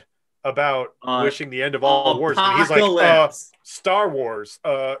bad about wishing the end of all wars? And he's like, Star Wars.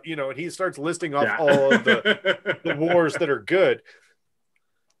 And he starts listing off all of the wars that are good.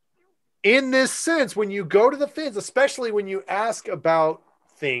 In this sense, when you go to the Finns, especially when you ask about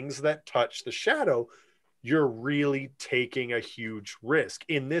things that touch the shadow, you're really taking a huge risk.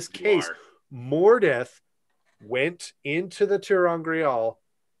 In this case, Mordeth went into the Terangrial,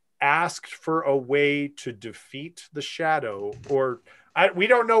 asked for a way to defeat the shadow, we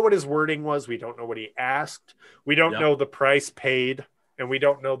don't know what his wording was. We don't know what he asked. We don't know the price paid, and we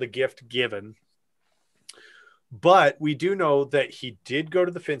don't know the gift given. But we do know that he did go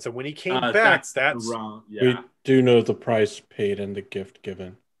to the Finns, and when he came back, we do know the price paid and the gift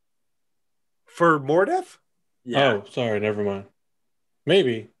given. For Mordeth? Yeah. Oh, sorry, never mind.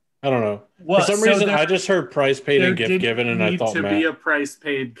 Maybe. I don't know. For some reason, I just heard price paid and gift given, and I thought be a price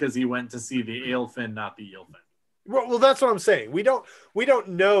paid because he went to see the Aelfin, not the Eelfin. Well, that's what I'm saying. We don't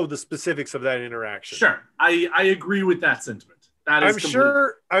know the specifics of that interaction. Sure, I agree with that sentiment. That is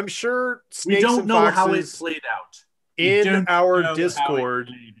I'm sure. We don't know how it played out. In our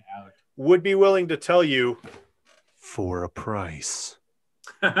Discord, would be willing to tell you for a price.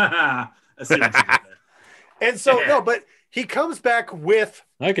 I see what you did there. And so no, but he comes back with.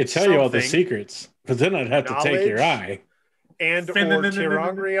 I could tell you all the secrets, but then I'd have to take your eye. And or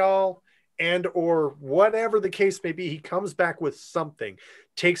Terangrial, and or whatever the case may be, he comes back with something,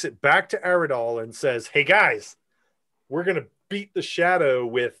 takes it back to Aradal and says, "Hey guys, we're gonna beat the shadow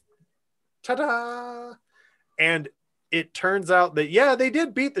with ta-da!" And it turns out that they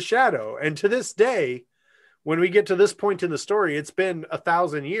did beat the shadow, and to this day, when we get to this point in the story, it's been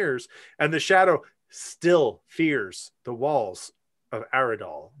 1,000 years, and the shadow still fears the walls of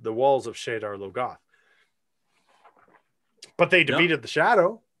Aradal, the walls of Shadar Logoth. But they defeated the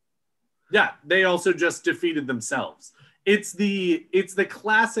shadow. Yeah, they also just defeated themselves. It's the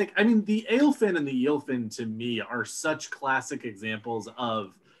classic. I mean, the Aelfin and the Eelfin to me are such classic examples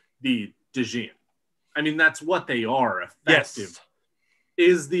of the Djinn. I mean, that's what they are. Effective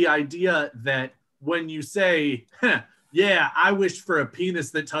is the idea that when you say, I wish for a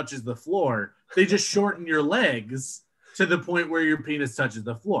penis that touches the floor, they just shorten your legs to the point where your penis touches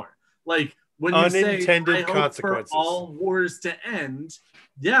the floor. Like when you say, I hope for all wars to end,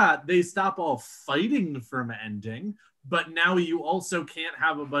 they stop all fighting from ending, but now you also can't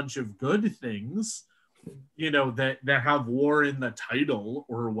have a bunch of good things, that have war in the title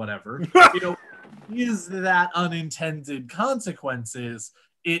or whatever. Is that unintended consequences?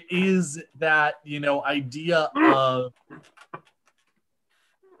 It is that, idea of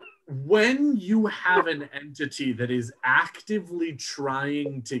when you have an entity that is actively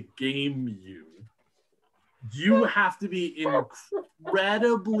trying to game you, you have to be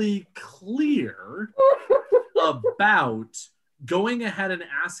incredibly clear about going ahead and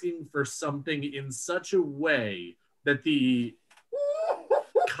asking for something in such a way that the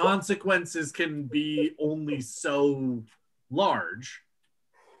consequences can be only so large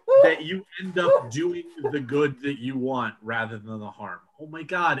that you end up doing the good that you want rather than the harm. Oh my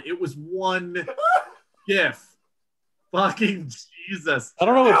God, it was one gif. Fucking Jesus. I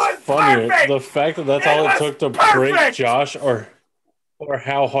don't know what's funnier. Perfect. The fact that that's all it took to break Josh or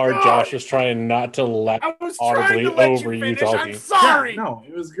how hard Josh was trying not to laugh audibly over you talking. I'm sorry. Yeah, no,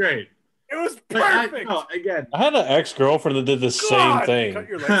 it was great. It was perfect. I had an ex-girlfriend that did the same thing.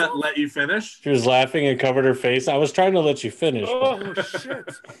 Let you finish? She was laughing and covered her face. I was trying to let you finish. Oh, shit.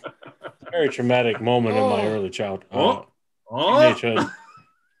 Very traumatic moment in my early childhood. God.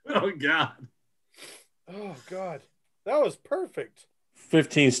 Oh, God. That was perfect.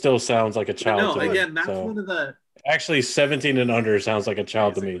 15 still sounds like a child to me. Again, that's one of the... Actually, 17 and under sounds like a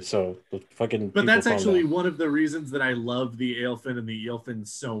child to me. So But that's actually one of the reasons that I love the Aelfin and the Eelfin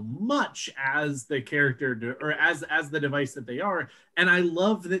so much as the character, or as the device that they are. And I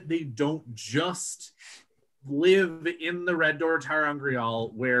love that they don't just live in the Red Door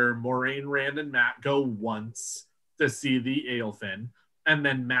Terangrial where Moiraine, Rand, and Matt go once to see the Eilfin, and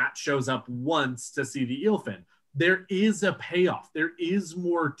then Matt shows up once to see the Eilfin. There is a payoff. There is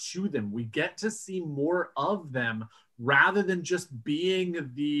more to them. We get to see more of them rather than just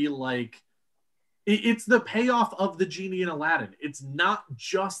being the like. It's the payoff of the genie in Aladdin. It's not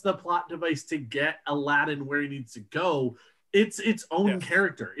just the plot device to get Aladdin where he needs to go. It's its own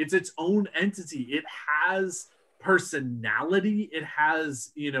character. It's its own entity. It has personality. It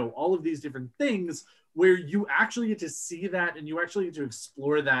has, all of these different things where you actually get to see that and you actually get to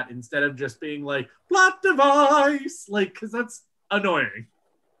explore that instead of just being like, plot device, because that's annoying.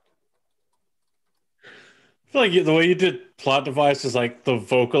 I feel like the way you did plot device is like the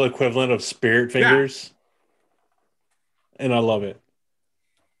vocal equivalent of spirit fingers. Yeah. And I love it.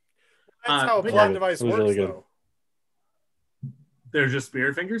 That's how a plot device works, really though. They're just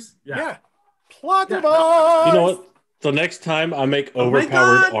spirit fingers? Yeah. Plot device! You know what? The next time I make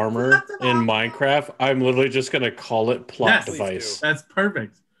overpowered armor in Minecraft, I'm literally just going to call it plot device. That's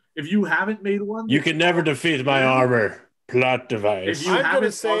perfect. If you haven't made one... You can never defeat my armor. Plot device. If you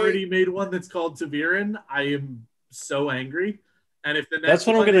haven't already made one that's called Taviran, I am so angry. And if the next That's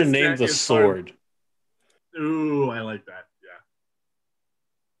what I'm going to name the sword. Ooh, I like that.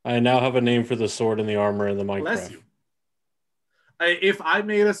 Yeah. I now have a name for the sword and the armor in the Minecraft. Bless you. If I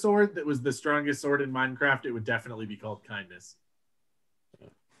made a sword that was the strongest sword in Minecraft, it would definitely be called Kindness.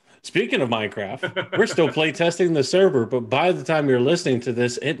 Speaking of Minecraft, we're still playtesting the server, but by the time you're listening to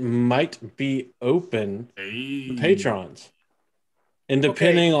this, it might be open to patrons. And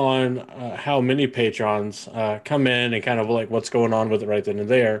depending on how many patrons come in and kind of like what's going on with it right then and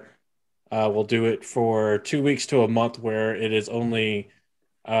there, we'll do it for 2 weeks to a month where it is only...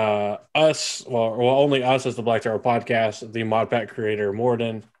 only us as the Black Tower podcast, the mod pack creator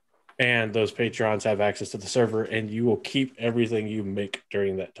Mordeth, and those patrons have access to the server, and you will keep everything you make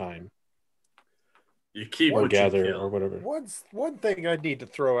during that time. You keep or what gather you kill. or whatever. One thing I need to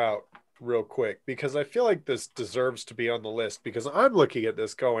throw out real quick, because I feel like this deserves to be on the list, because I'm looking at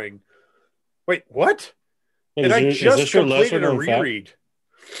this going, wait, what? And I just completed a reread.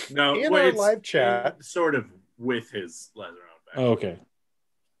 No, in our live chat, sort of with his lesser known fact. Oh, okay.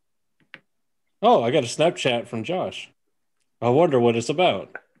 Oh, I got a Snapchat from Josh. I wonder what it's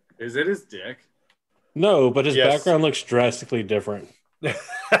about. Is it his dick? No, but his background looks drastically different.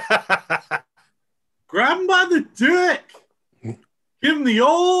 Grab him by the dick. Give him the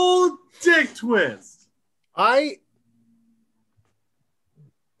old dick twist. I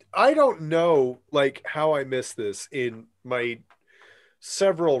don't know how I missed this in my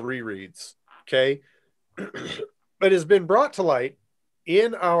several rereads. Okay. It has been brought to light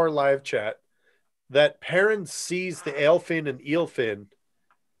in our live chat that Perrin sees the Eilfin and Eilfin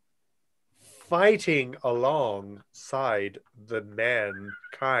fighting alongside the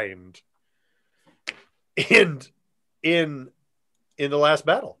mankind in the last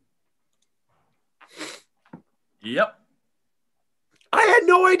battle. Yep. I had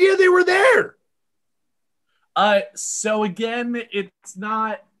no idea they were there. So again, it's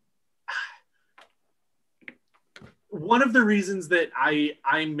not one of the reasons that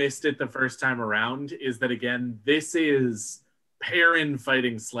I missed it the first time around is that, again, this is Perrin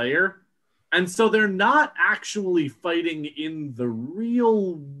fighting Slayer. And so they're not actually fighting in the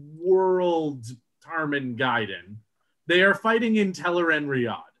real world Tarman Gaiden. They are fighting in Teleran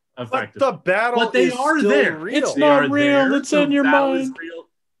Riyadh, effectively. But the battle but they is are still there. real. It's not real. It's in your mind.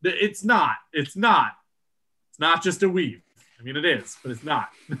 It's not. It's not. It's not just a weave. I mean, it is, but it's not.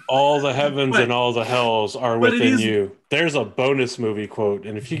 All the heavens and all the hells are within you. There's a bonus movie quote,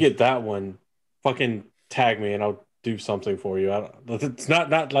 and if you get that one, fucking tag me and I'll do something for you. It's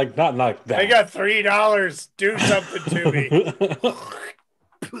not like that. I got $3. Do something to me.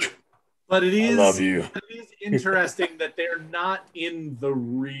 But it is. I love you. It is interesting that they're not in the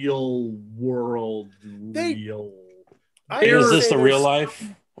real world. Is this the real life,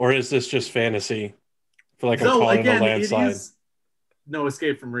 or is this just fantasy? I feel like I'm calling the landslide. No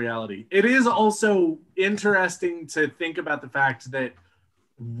escape from reality. It is also interesting to think about the fact that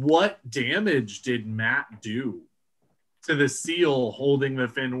what damage did Matt do to the seal holding the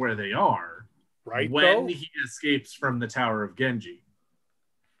fin where they are when he escapes from the Tower of Genji?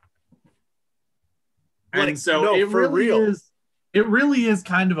 And so it really is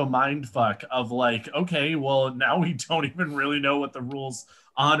kind of a mind fuck of okay, well, now we don't even really know what the rules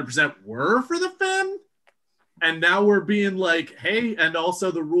 100% were for the fin. And now we're being hey, and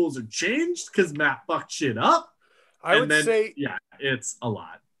also the rules are changed because Matt fucked shit up. I would say, yeah, it's a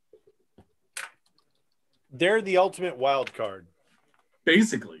lot. They're the ultimate wild card.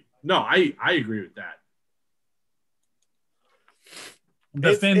 Basically. No, I agree with that.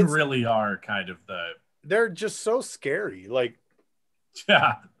 The Finn really are kind of they're just so scary. Like,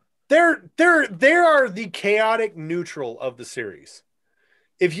 Yeah. They are the chaotic neutral of the series.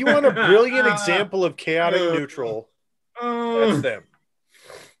 If you want a brilliant example of chaotic neutral, that's them.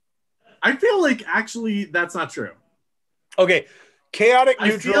 I feel like actually that's not true. Okay, chaotic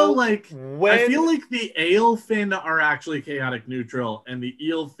neutral. I feel like the Aelfin are actually chaotic neutral, and the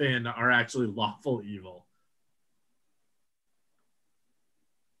Eelfin are actually lawful evil.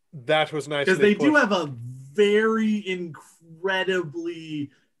 That was nice because they do have a very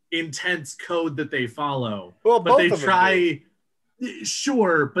incredibly intense code that they follow. Well, but they both of try.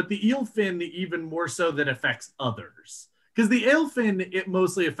 Sure, but the Eelfin even more so that affects others. Because the Aelfin, it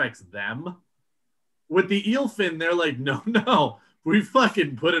mostly affects them. With the Eelfin, they're like, no, we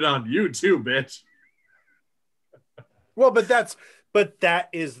fucking put it on you too, bitch. Well, but that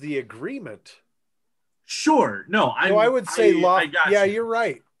is the agreement. Sure, no, I would say lawful. Yeah, you're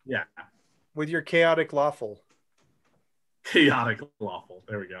right. Yeah, with your chaotic lawful. Chaotic lawful.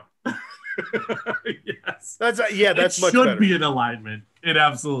 There we go. Yes, that's much better. It should be an alignment. It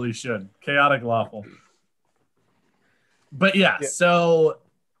absolutely should. Chaotic lawful. But yeah. So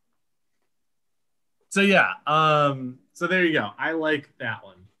yeah. So there you go. I like that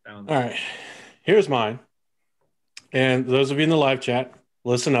one. All right. Here's mine. And those of you in the live chat,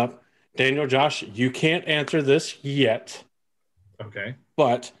 listen up. Daniel, Josh, you can't answer this yet. Okay.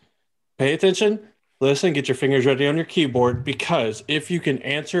 But pay attention, listen, get your fingers ready on your keyboard, because if you can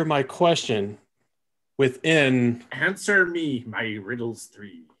answer my question within... Answer me, my riddles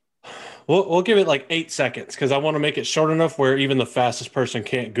 3. We'll give it like 8 seconds, because I want to make it short enough where even the fastest person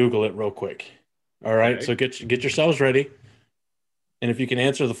can't Google it real quick. All right, okay. So get yourselves ready. And if you can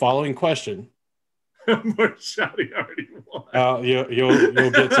answer the following question... Marshadi already won.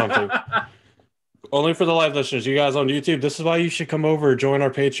 You'll get something. Only for the live listeners. You guys on YouTube, this is why you should come over, join our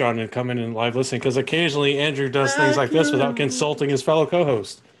Patreon, and come in and live listening, because occasionally Andrew does things like this without consulting his fellow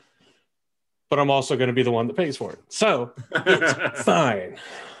co-host. But I'm also going to be the one that pays for it. So it's fine.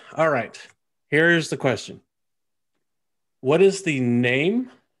 All right. Here's the question. What is the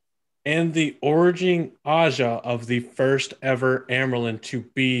name and the origin Aja of the first ever Amyrlin to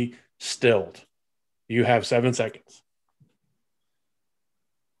be stilled? You have 7 seconds.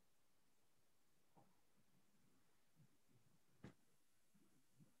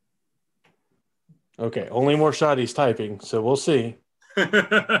 Okay, only more Shadi's typing, so we'll see.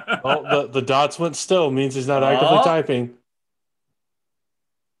 Oh, the dots went still, means he's not actively typing.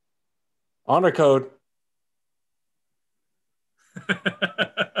 Honor code.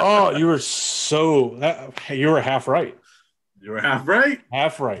 Oh, you were half right. You were half right.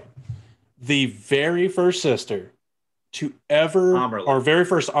 Half right. The very first sister to ever, Amyrlin. or very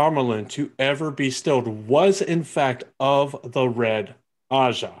first Amyrlin to ever be stilled was in fact of the Red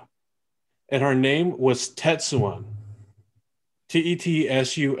Aja. And her name was Tetsuan.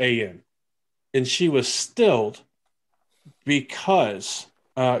 Tetsuan. And she was stilled because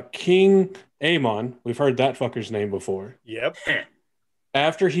King Aemon, we've heard that fucker's name before. Yep.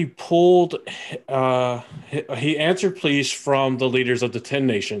 After he pulled, he answered pleas from the leaders of the 10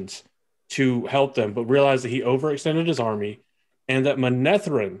 nations to help them, but realized that he overextended his army and that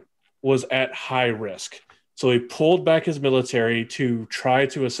Manetheren was at high risk. So he pulled back his military to try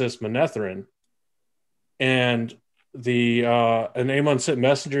to assist Manetheren. And Aemon sent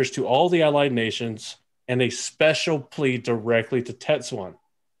messengers to all the allied nations and a special plea directly to Tetsuan,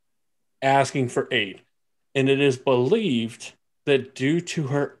 asking for aid. And it is believed that due to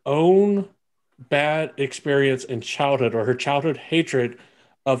her own bad experience in childhood, or her childhood hatred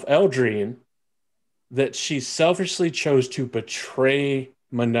of Eldrine, that she selfishly chose to betray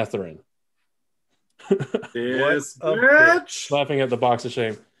Manetheren. This bitch. Laughing at the box of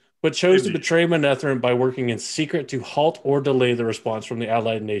shame. But chose to betray Manetheren by working in secret to halt or delay the response from the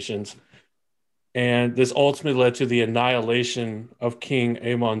allied nations. And this ultimately led to the annihilation of King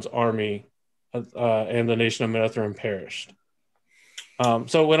Aemon's army, and the nation of Manetheren perished.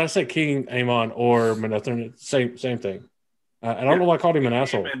 So when I say King Aemon or Manetheren, same thing. I don't know why I called him an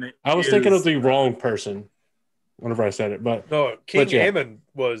asshole. I was thinking of the wrong person whenever I said it. But no, King Aemon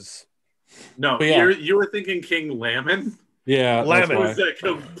was... No, you were thinking King Laman? Yeah, Laman was a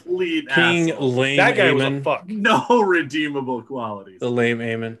complete King asshole. Lame that guy Aemon. was a fuck. No redeemable qualities. The lame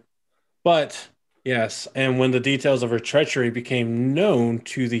Aemon. But yes, and when the details of her treachery became known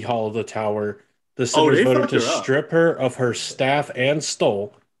to the Hall of the Tower, the sinners voted to strip her of her staff and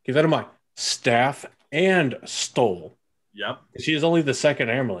stole. Keep that in mind. Staff and stole. Yep. She is only the second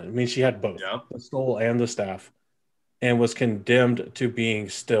Amyrlin. I mean, she had both. Yep. The stole and the staff. And was condemned to being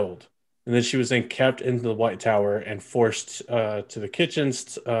stilled. and then she was then kept in the White Tower and forced to the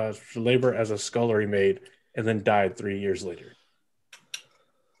kitchens to labor as a scullery maid, and then died 3 years later.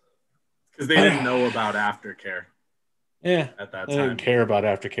 Because they didn't know about aftercare. Yeah, at that I time. didn't care about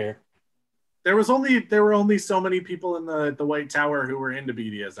aftercare. There were only so many people in the White Tower who were into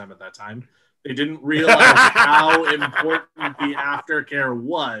BDSM at that time. They didn't realize how important the aftercare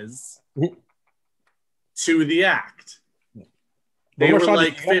was to the act. They were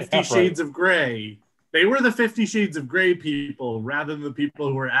like 50 Shades of Grey. They were the 50 Shades of Grey people rather than the people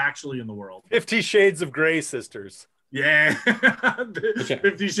who were actually in the world. 50 Shades of Grey sisters. Yeah.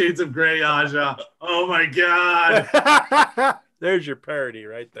 50 Shades of Grey, Aja. Oh my God. There's your parody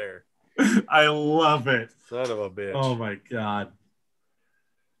right there. I love it. Son of a bitch. Oh my God.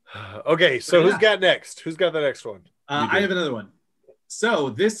 Okay, so who's got next? Who's got the next one? I have another one.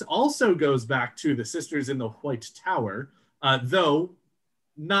 So this also goes back to the sisters in the White Tower, though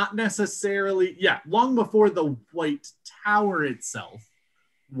not necessarily, long before the White Tower itself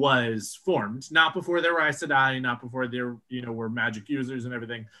was formed, not before there were Aes Sedai, not before there were magic users and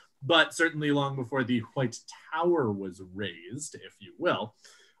everything, but certainly long before the White Tower was raised, if you will.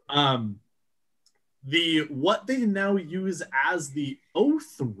 What they now use as the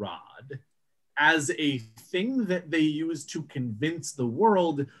Oath Rod, as a thing that they use to convince the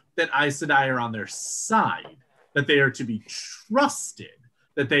world that Aes Sedai are on their side, that they are to be trusted,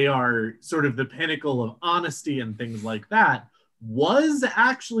 that they are sort of the pinnacle of honesty and things like that, was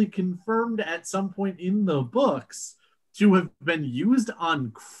actually confirmed at some point in the books to have been used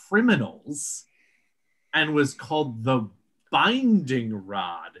on criminals and was called the Binding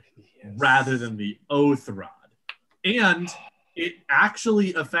Rod rather than the Oath Rod. And it actually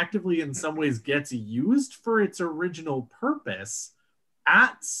effectively in some ways gets used for its original purpose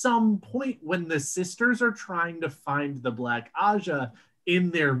at some point when the sisters are trying to find the Black Aja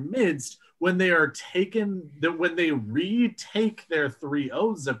in their midst, when they retake their 3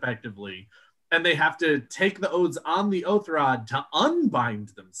 oaths effectively, and they have to take the oaths on the Oath Rod to unbind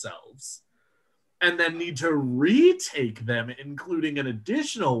themselves, and then need to retake them, including an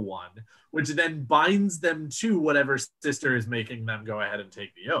additional one, which then binds them to whatever sister is making them go ahead and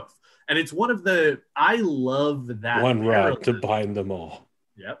take the oath. And it's I love that. One rod to bind them all.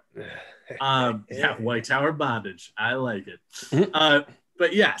 Yep. White Tower bondage. I like it.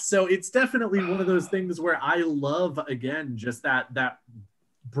 But yeah, so it's definitely one of those things where I love, again, just that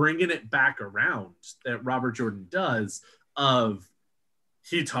bringing it back around that Robert Jordan does of,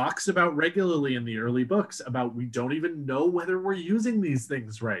 he talks about regularly in the early books about we don't even know whether we're using these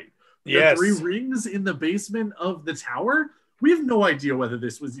things right. Yes. The 3 rings in the basement of the tower, we have no idea whether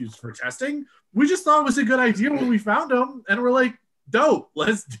this was used for testing. We just thought it was a good idea when we found them, and we're like, dope,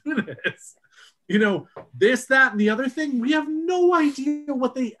 let's do this. This, that, and the other thing, we have no idea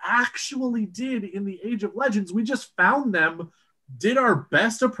what they actually did in the Age of Legends. We just found them, did our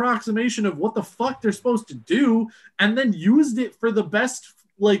best approximation of what the fuck they're supposed to do, and then used it for the best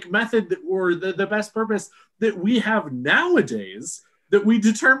method or the best purpose that we have nowadays that we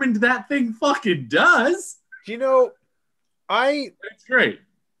determined that thing fucking does. It's great.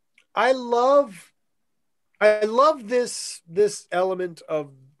 I love this element of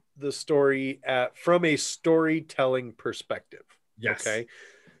the story from a storytelling perspective. Yes. Okay.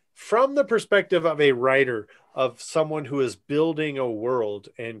 From the perspective of a writer, of someone who is building a world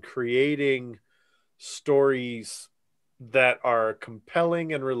and creating stories that are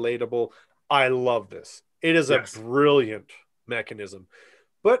compelling and relatable, I love this. It is a brilliant mechanism.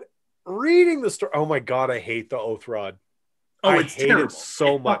 But reading the story, oh my God, I hate the Oath Rod. It's hate terrible. it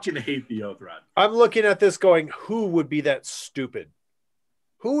so much. I fucking hate the Oath Rod. I'm looking at this going, who would be that stupid?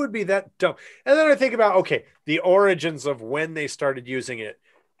 Who would be that dumb? And then I think about, the origins of when they started using it.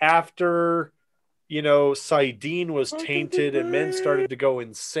 After, Saidin was tainted and men started to go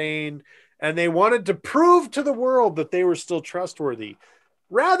insane, and they wanted to prove to the world that they were still trustworthy,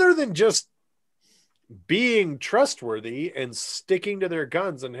 rather than just being trustworthy and sticking to their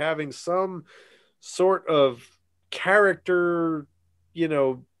guns and having some sort of character,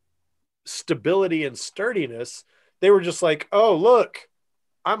 stability and sturdiness. They were just like, oh, look,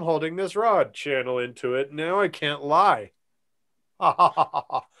 I'm holding this rod, channel into it. Now I can't lie.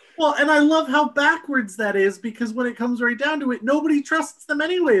 Well, and I love how backwards that is, because when it comes right down to it, nobody trusts them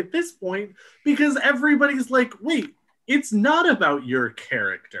anyway at this point, because everybody's like, wait, it's not about your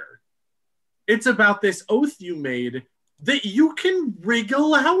character. It's about this oath you made that you can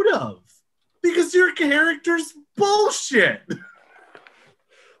wriggle out of because your character's bullshit.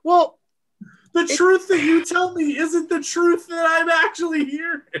 Well, the truth that you tell me isn't the truth that I'm actually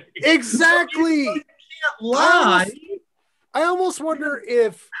hearing. Exactly. You can't lie. I almost wonder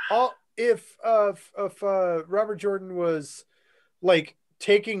if if Robert Jordan was like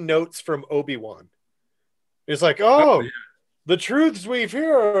taking notes from Obi-Wan. It's like, oh, the truths we've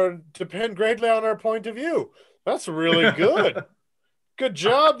here depend greatly on our point of view. That's really good. Good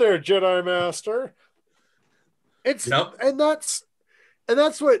job there, Jedi Master. And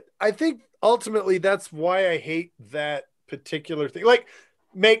that's what I think ultimately that's why I hate that particular thing. Like,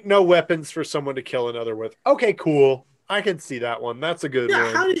 make no weapons for someone to kill another with. Okay, cool. I can see that one. That's a good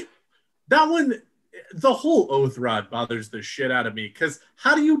one. That one, the whole oath rod bothers the shit out of me, because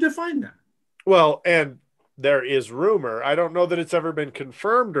how do you define that? Well, and there is rumor. I don't know that it's ever been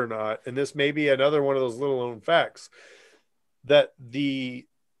confirmed or not, and this may be another one of those little known facts, that the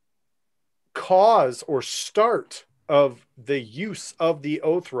cause or start of the use of the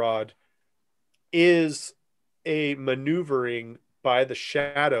oath rod is a maneuvering by the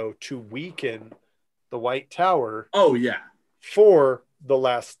Shadow to weaken the White Tower. Oh, yeah. For the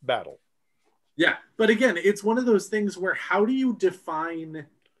last battle. Yeah, but again, it's one of those things where how do you define...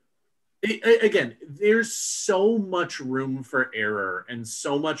 Again, there's so much room for error and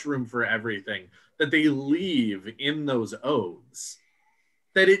so much room for everything that they leave in those oaths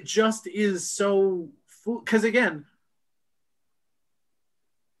that it just is so... Because again,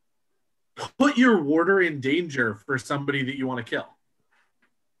 put your warder in danger for somebody that you want to kill.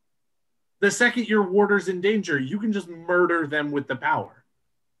 The second your warder's in danger, you can just murder them with the power.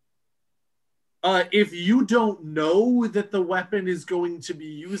 If you don't know that the weapon is going to be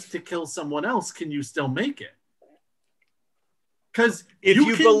used to kill someone else, can you still make it? Because if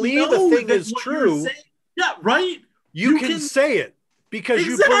you believe the thing is true, yeah, right. You can say it because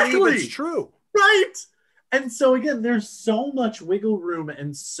you believe it's true, right? And so again, there's so much wiggle room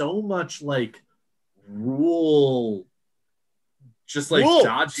and so much like rule, just like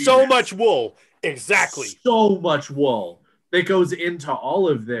dodgy. So much wool, exactly. So much wool that goes into all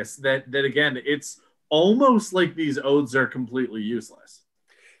of this that again, it's almost like these oaths are completely useless.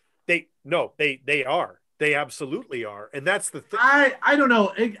 They are. They absolutely are. And that's the thing. I don't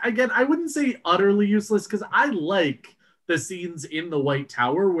know. Again, I wouldn't say utterly useless, because I like the scenes in the White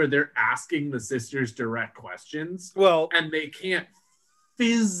Tower where they're asking the sisters direct questions. Well, and they can't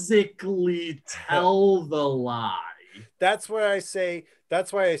physically tell the lie. That's why I say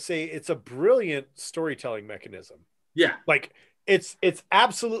it's a brilliant storytelling mechanism. Yeah. Like it's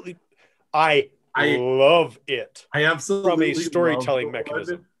absolutely I love it. I absolutely from a storytelling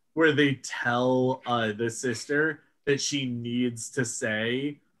mechanism where they tell the sister that she needs to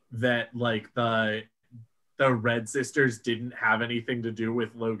say that like the Red Sisters didn't have anything to do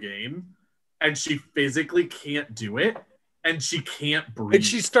with Logain, and she physically can't do it, and she can't breathe. And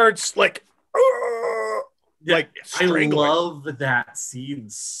she starts like strangling. I love that scene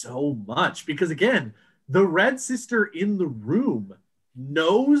so much because again, the Red Sister in the room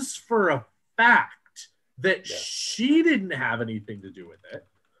knows for a fact that she didn't have anything to do with it.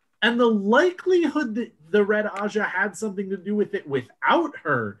 And the likelihood that the Red Aja had something to do with it without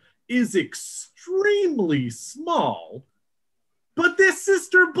her is extremely small. But this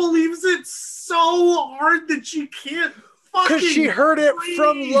sister believes it so hard that she can't fucking because she heard it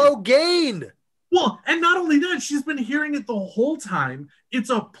from Logain. Well, and not only that, she's been hearing it the whole time. It's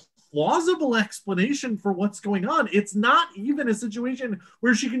a plausible explanation for what's going on. It's not even a situation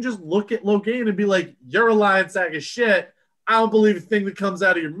where she can just look at Logain and be like, you're a lying sack of shit. I don't believe a thing that comes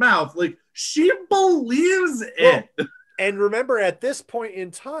out of your mouth. Like, she believes it. Well, and remember, at this point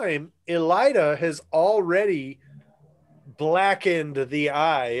in time, Elida has already blackened the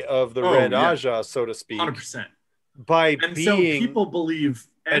eye of the Red Aja, so to speak. 100%. By being so people believe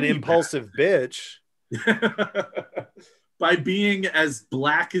an impulsive bitch. By being as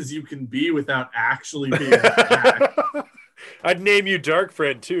black as you can be without actually being black. I'd name you Dark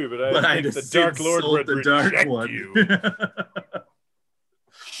Friend too, but I think the Dark Lord would reject you.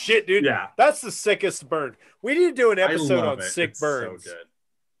 Shit, dude. Yeah. That's the sickest burn. We need to do an episode on sick it's burns. So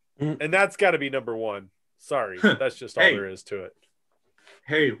good. And that's got to be number one. Sorry, that's just all there is to it.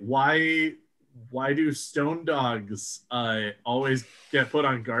 Hey, why do stone dogs always get put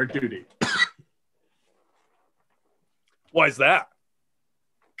on guard duty? Why's that?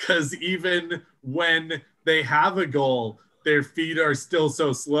 Because even when they have a goal, their feet are still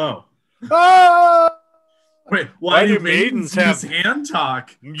so slow. Wait, why do maidens use hand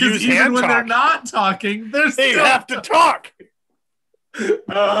talk? Because even when they're not talking, they have to talk.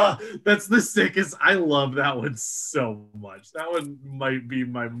 That's the sickest. I love that one so much. That one might be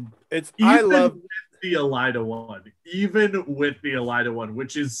my. I love the Elida one. Even with the Elida one,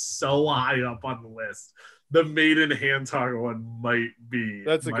 which is so high up on the list, the maiden hand talk one might be.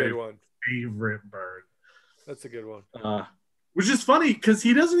 That's a good one. Favorite bird. That's a good one. Which is funny because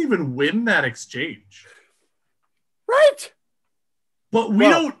he doesn't even win that exchange. Right. But we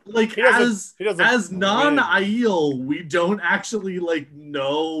don't like he doesn't as non-Aiel, we don't actually like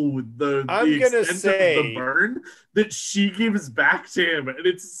know the extent of the burn that she gives back to him, and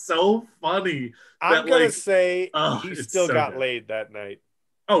it's so funny. I'm gonna say he still got laid that night.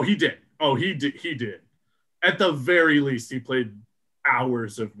 Oh, he did. Oh, he did. He did. At the very least, he played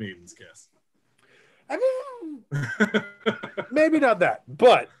hours of Maiden's Kiss. I mean, maybe not that,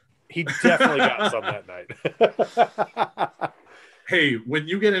 but he definitely got some that night. Hey, when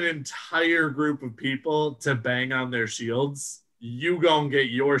you get an entire group of people to bang on their shields, you gonna get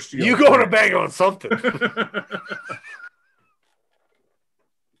your shield. You gonna bang on something.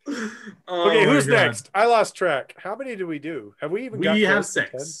 Okay, who's next? I lost track. How many do we do? Have we even got We have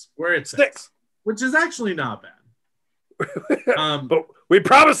 6. We're at 6. Which is actually not bad. But we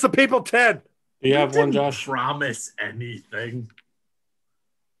promised the people 10. You have one, Josh? Promise anything.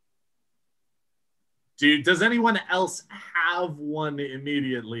 Does anyone else have one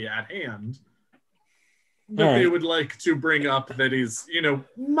immediately at hand that they would like to bring up that is,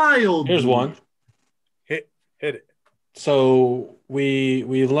 mild? Here's one. Hit it. So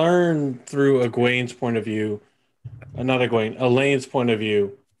we learn through Elaine's point of view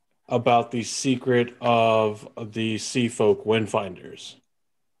about the secret of the sea folk windfinders.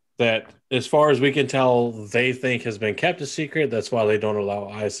 That, as far as we can tell, they think has been kept a secret. That's why they don't allow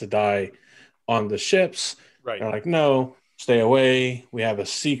Aes Sedai on the ships. Right. They're like, no, stay away. We have a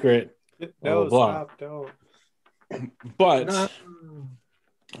secret. No, stop, don't. But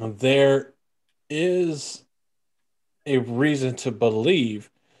there is a reason to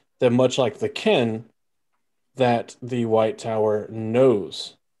believe that, much like the Kin, that the White Tower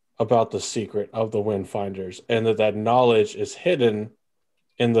knows about the secret of the Windfinders, and that knowledge is hidden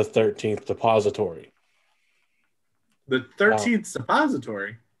in the 13th Depository. The 13th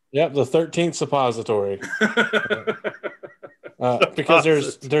Suppository? Yep, the 13th Suppository.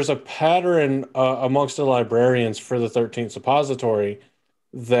 Because there's a pattern amongst the librarians for the 13th Suppository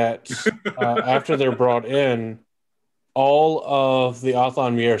that after they're brought in, all of the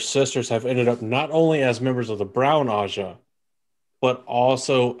Athan Mier sisters have ended up not only as members of the Brown Aja, but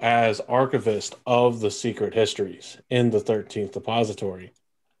also as archivists of the secret histories in the 13th Depository,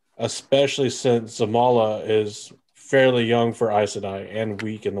 especially since Zamala is fairly young for Aes Sedai and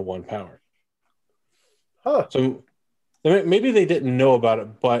weak in the One Power. Huh. So maybe they didn't know about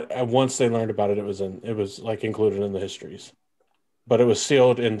it, but once they learned about it, it was like included in the histories. But it was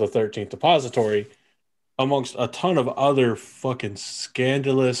sealed in the 13th Depository amongst a ton of other fucking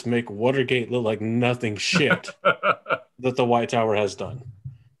scandalous, make Watergate look like nothing shit that the White Tower has done.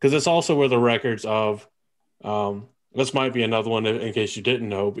 Because it's also where the records of, this might be another one in case you didn't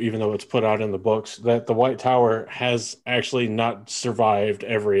know, even though it's put out in the books, that the White Tower has actually not survived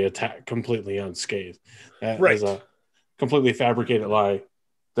every attack completely unscathed. That is a completely fabricated lie.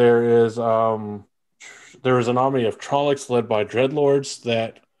 There is an army of Trollocs led by dreadlords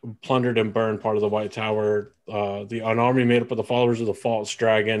that plundered and burned part of the White Tower. An army made up of the followers of the False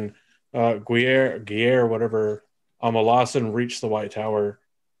Dragon, Gier, whatever, Amalasan reached the White Tower.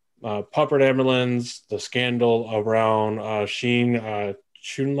 Puppet Amyrlins, the scandal around Sheen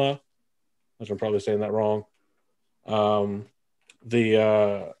Chunla, which I'm probably saying that wrong.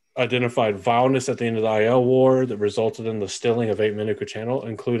 The identified Vileness at the end of the Aiel War that resulted in the stilling of 8 Manuka Channel,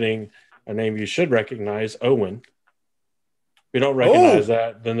 including a name you should recognize, Owyn. If you don't recognize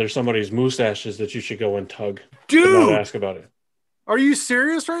that, then there's somebody's mustaches that you should go and tug. Dude! Not ask about it. Are you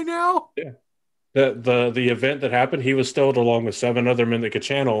serious right now? Yeah. The event that happened, he was stilled along with 7 other men that could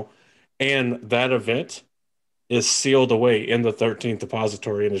channel, and that event is sealed away in the 13th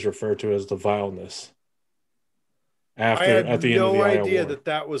Depository and is referred to as the Vileness. I had no idea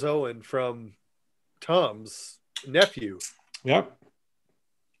that was Owyn from Tom's nephew. Yep.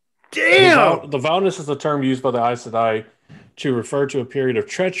 Damn! The Vileness is the term used by the Aes Sedai to refer to a period of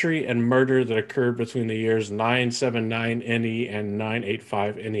treachery and murder that occurred between the years 979 NE and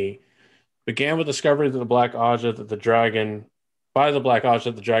 985 NE. Began with the discovery that the Black Aja that the dragon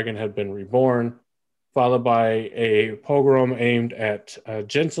had been reborn, followed by a pogrom aimed at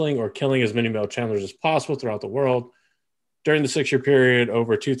gentling or killing as many male channelers as possible throughout the world. During the 6-year period,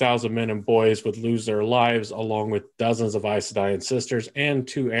 over 2,000 men and boys would lose their lives, along with dozens of Aes Sedai sisters and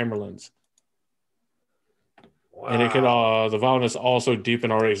 2 Amyrlins. Wow. And the Vileness also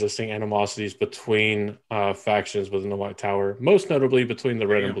deepened already existing animosities between factions within the White Tower, most notably between the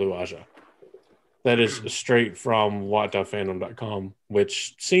Red and Blue Aja. That is straight from what.fandom.com,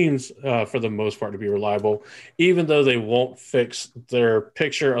 which seems, for the most part, to be reliable, even though they won't fix their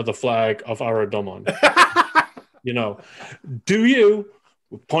picture of the flag of Aradomon. You know, do you?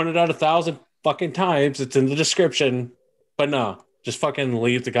 We pointed out 1,000 fucking times. It's in the description. But no, just fucking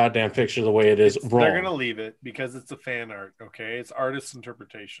leave the goddamn picture the way it is. Wrong. They're going to leave it because it's a fan art, okay? It's artist's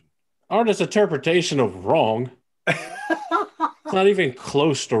interpretation. Artist's interpretation of wrong. It's not even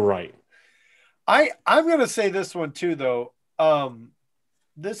close to right. I'm going to say this one too, though.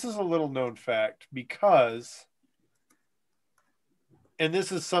 This is a little known fact because, and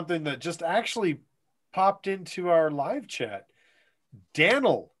this is something that just actually popped into our live chat.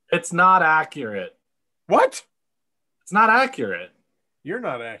 Dannil. It's not accurate. What? It's not accurate. You're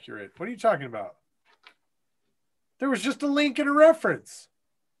not accurate. What are you talking about? There was just a link and a reference.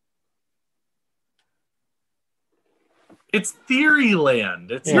 It's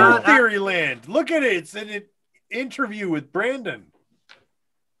Theoryland. It's not Theoryland. Look at it. It's an interview with Brandon.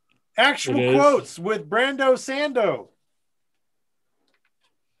 Actual quotes with Brando Sando.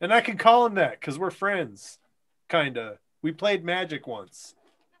 And I can call him that because we're friends. Kinda. We played Magic once.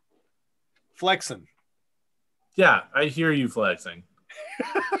 Flexing. Yeah, I hear you flexing.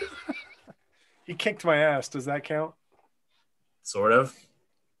 He kicked my ass. Does that count? Sort of.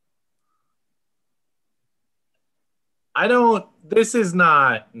 I don't. This is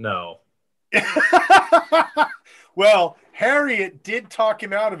not. No. Well, Harriet did talk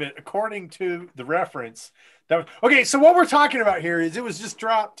him out of it, according to the reference. Okay, so what we're talking about here is it was just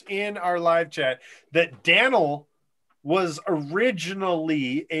dropped in our live chat that Dannil was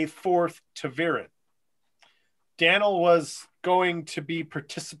originally a fourth Ta'veren. Dannil was going to be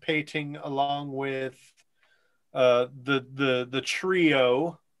participating along with the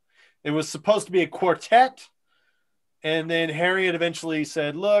trio. It was supposed to be a quartet, and then Harriet eventually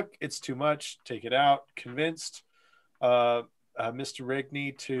said, "Look, it's too much. Take it out." Convinced Mr.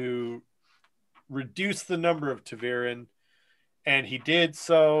 Rigney to reduce the number of Ta'veren, and he did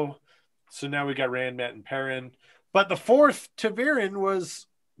so. So now we got Rand, Mat, and Perrin. But the fourth Ta'veren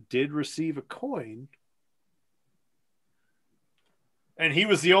did receive a coin. And he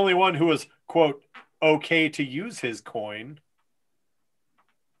was the only one who was, quote, okay to use his coin.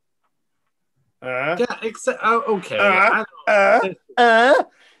 Yeah, except, okay.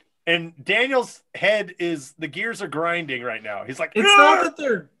 And Daniel's head the gears are grinding right now. He's like, it's not that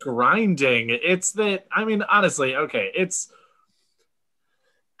they're grinding. It's that, I mean, honestly, okay, it's.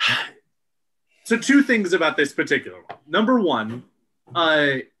 So two things about this particular one. Number one,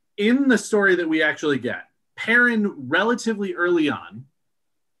 in the story that we actually get, Perrin relatively early on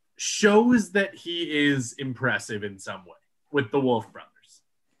shows that he is impressive in some way with the Wolf Brothers,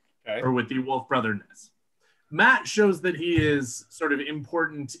 okay, or with the Wolf Brotherness. Mat shows that he is sort of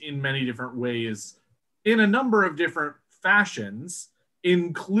important in many different ways, in a number of different fashions,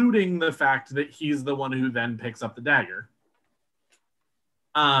 including the fact that he's the one who then picks up the dagger.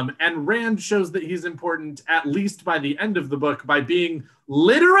 And Rand shows that he's important, at least by the end of the book, by being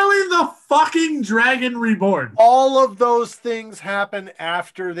literally the fucking dragon reborn. All of those things happen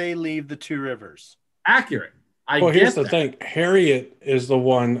after they leave the Two Rivers. Accurate. Well, here's the thing. Harriet is the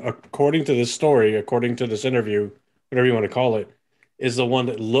one, according to this story, according to this interview, whatever you want to call it, is the one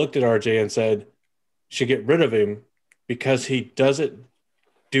that looked at RJ and said, should get rid of him because he doesn't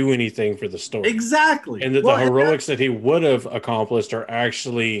do anything for the story. Exactly. And that the heroics that he would have accomplished are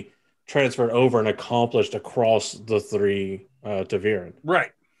actually transferred over and accomplished across the three Ta'veren.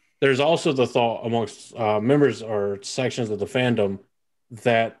 Right. There's also the thought amongst members or sections of the fandom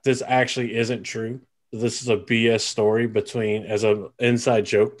that this actually isn't true. This is a BS story as an inside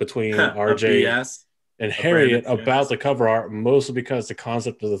joke between RJ and Harriet about the cover art, mostly because the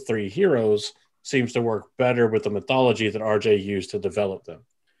concept of the three heroes seems to work better with the mythology that RJ used to develop them.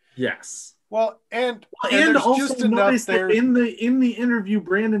 Yes. Well, and also just notice that in the interview,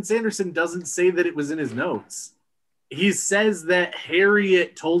 Brandon Sanderson doesn't say that it was in his notes. He says that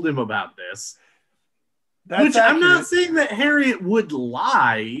Harriet told him about this. Which accurate. I'm not saying that Harriet would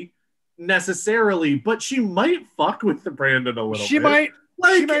lie necessarily, but she might fuck with the Brandon a little bit. She might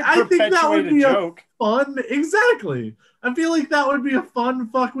I think that would be a fun. Exactly. I feel like that would be a fun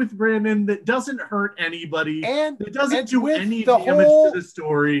fuck with Brandon that doesn't hurt anybody and that doesn't do any damage to the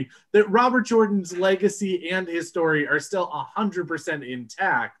story. That Robert Jordan's legacy and his story are still 100%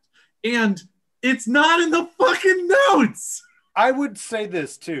 intact, and it's not in the fucking notes. I would say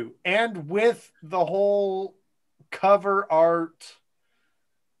this too, and with the whole cover art.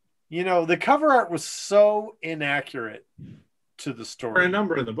 You know, the cover art was so inaccurate to the story. For a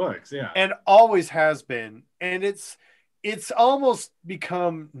number of the books, yeah. And always has been. And it's almost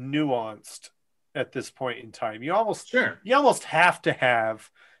become nuanced at this point in time. You almost have to have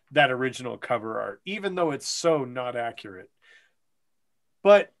that original cover art, even though it's so not accurate.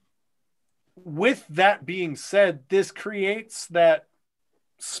 But with that being said, this creates that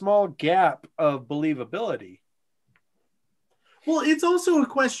small gap of believability. Well, it's also a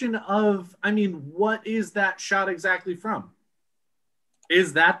question of, I mean, what is that shot exactly from?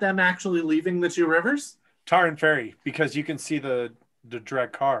 Is that them actually leaving the two rivers? Tarn Ferry, because you can see the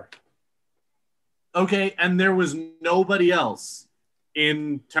drag car. Okay, and there was nobody else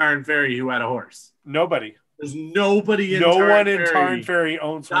in Tarn Ferry who had a horse. Nobody. There's nobody in no Tarn one Ferry. in Tarn Ferry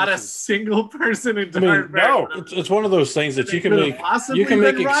owns Not horses. a single person in Tarn Ferry. No. It's one of those things that you can make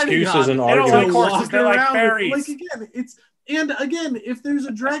excuses and They don't like arguments. horses, they like ferries. Like again, if there's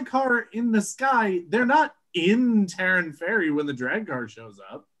a drag car in the sky, they're not in Tarn Ferry when the drag car shows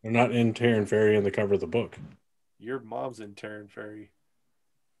up. They're not in Tarn Ferry on the cover of the book. Your mom's in Tarn Ferry.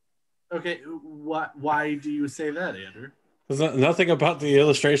 Okay, why do you say that, Andrew? Nothing about the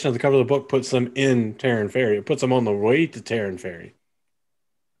illustration of the cover of the book puts them in Tarn Ferry. It puts them on the way to Tarn Ferry.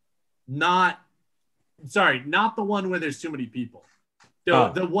 Not the one where there's too many people.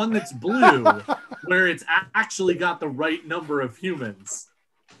 The one that's blue, where it's actually got the right number of humans.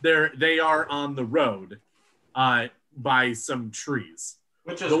 They are on the road by some trees.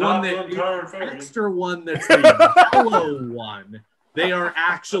 Which is the not one that in Tarn Ferry. The extra one that's the yellow one. They are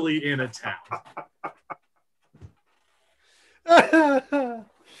actually in a town. I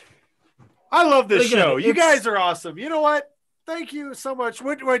love this show. You guys are awesome. You know what? Thank you so much.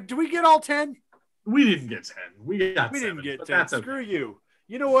 What do we get all 10? We didn't get 10. We didn't get 10. Screw you.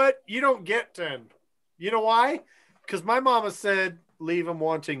 You know what? You don't get 10. You know why? Because my mama said, leave them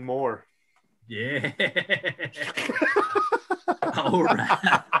wanting more. Yeah. All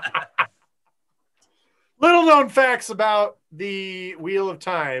right. Little known facts about the Wheel of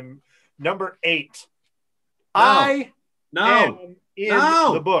Time. Number 8. No. I am in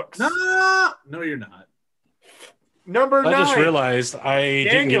the books. No, you're not. Number 9. I just realized I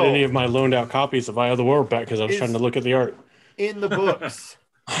didn't get any of my loaned out copies of Eye of the World back because I was trying to look at the art. In the books.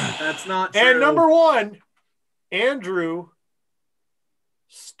 That's not true. And number 1, Andrew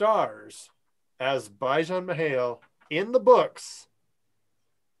stars as Bajan Mahale in the books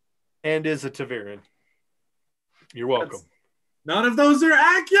and is a Taviran. You're welcome. None of those are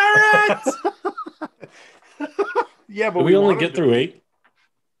accurate. Yeah, but Did we only get through 8?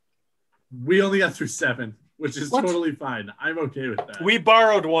 We only got through 7, which is totally fine. I'm okay with that. We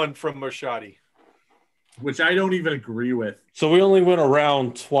borrowed one from Moshadi, which I don't even agree with. So we only went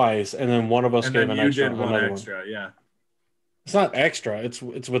around twice, and then one of us gave an extra. Did one extra, yeah. It's not extra. It's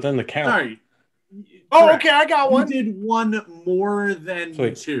within the count. Sorry. Oh, correct. Okay, I got one. You did one more than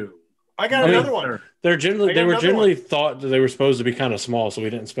 2. I got another one. They were generally thought that they were supposed to be kind of small, so we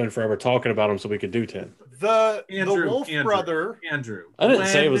didn't spend forever talking about them, so we could do 10. The Wolf brother. Andrew. I didn't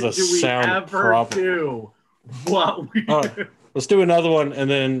say it was a sound problem. Let's do another one, and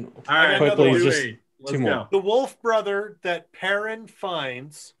then quickly just 2 more. Go. The Wolf brother that Perrin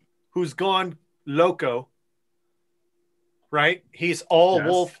finds, who's gone loco. Right? He's all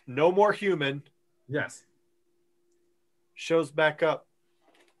wolf, no more human. Yes. Shows back up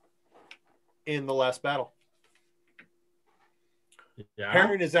in the last battle. Yeah.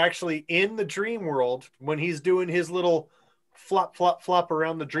 Perrin is actually in the dream world when he's doing his little flop, flop, flop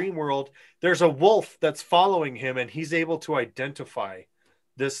around the dream world. There's a wolf that's following him, and he's able to identify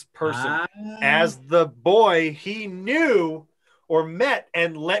this person as the boy he knew or met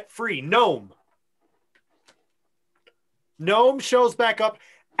and let free. Noam. Noam shows back up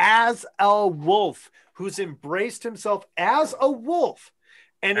as a wolf who's embraced himself as a wolf.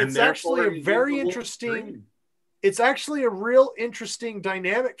 And it's actually a very interesting, it's actually a real interesting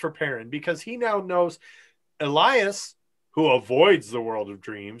dynamic for Perrin because he now knows Elias, who avoids the world of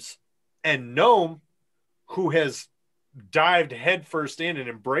dreams, and Noam, who has dived headfirst in and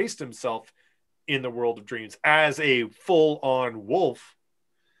embraced himself in the world of dreams as a full-on wolf.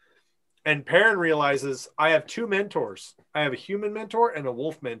 And Perrin realizes, I have 2 mentors. I have a human mentor and a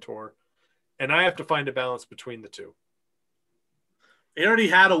wolf mentor, and I have to find a balance between the 2. He already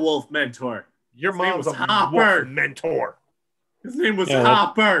had a wolf mentor. Your mom's a wolf mentor. His name was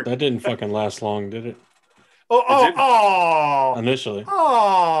Hopper. That didn't fucking last long, did it? Initially.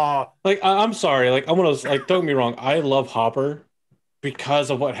 Like, I'm sorry. Like, I want to, like, don't get me wrong. I love Hopper because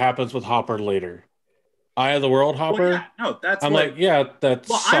of what happens with Hopper later. Eye of the World Hopper. Well, yeah, no, that's. I'm like, yeah, that's.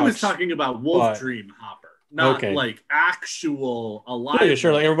 Well, I was talking about Wolf Dream Hopper, not like actual alive. Yeah,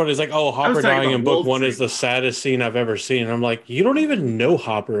 sure. Like everybody's like, oh, Hopper dying in book 1 is the saddest scene I've ever seen. And I'm like, you don't even know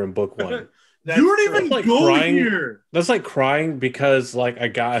Hopper in book 1. You don't even like go crying, here. That's like crying because like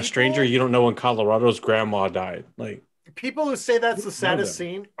a stranger you don't know in Colorado's grandma died. Like people who say that's the saddest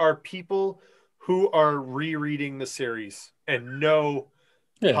scene are people who are rereading the series and know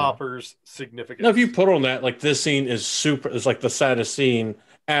Hopper's significance. Now, if you put on that, like, this scene is like the saddest scene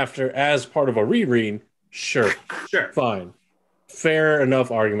as part of a reread, sure, fine. Fair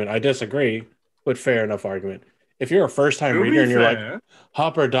enough argument. I disagree, but fair enough argument. If you're a first-time reader and you're like,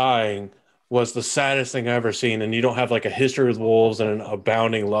 Hopper dying was the saddest thing I've ever seen, and you don't have like a history with wolves and an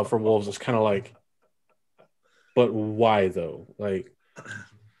abounding love for wolves, it's kind of like, but why though? Like,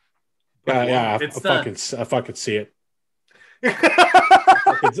 I fucking see it.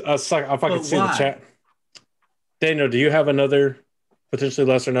 I fucking see the chat. Daniel, do you have another potentially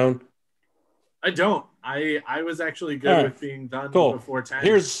lesser known? I don't. I was actually good with being done before 10.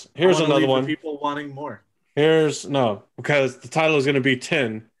 Here's another one. People wanting more. Because the title is going to be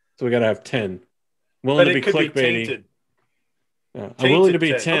 10, so we got to have 10. Willing to be clickbaity. I'm willing to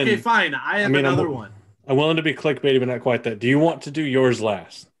be 10. Okay, fine. I have another one. I'm willing to be clickbaity, but not quite that. Do you want to do yours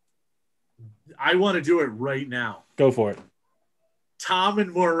last? I want to do it right now. Go for it. Tom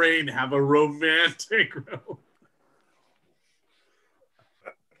and Moiraine have a romantic romance.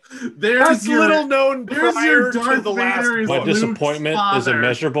 That's little known prior to the last book. My disappointment is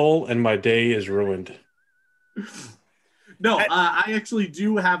immeasurable, and my day is ruined. No, I actually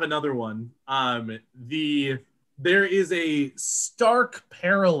do have another one. There is a stark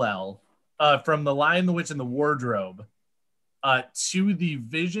parallel from The Lion, the Witch, and the Wardrobe to the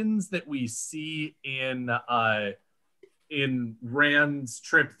visions that we see in Rand's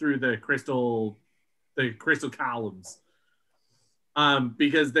trip through the crystal columns.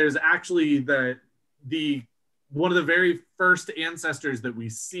 Because there's actually the one of the very first ancestors that we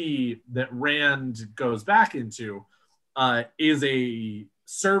see that Rand goes back into is a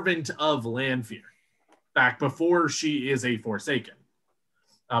servant of Lanfear, back before she is a Forsaken,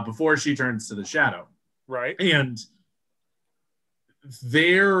 before she turns to the Shadow. Right. And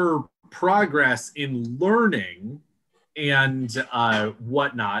their progress in learning and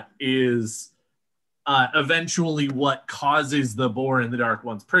whatnot is eventually what causes the Boar in the Dark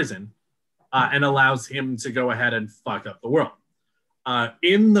One's prison and allows him to go ahead and fuck up the world.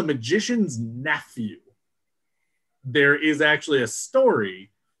 In The Magician's Nephew, there is actually a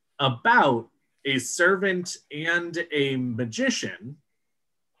story about a servant and a magician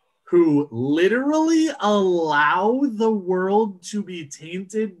who literally allow the world to be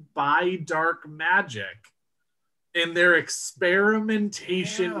tainted by dark magic in their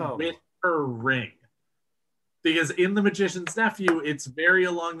experimentation with her ring. Because in The Magician's Nephew, it's very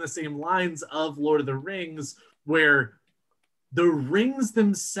along the same lines of Lord of the Rings, where the rings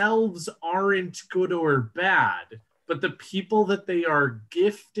themselves aren't good or bad, but the people that they are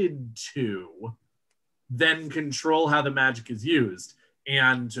gifted to then control how the magic is used.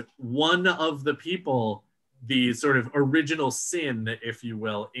 And one of the people, the sort of original sin, if you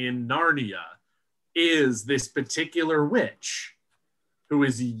will, in Narnia, is this particular witch who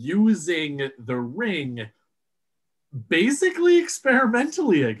is using the ring basically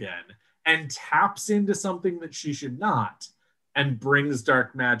experimentally again and taps into something that she should not and brings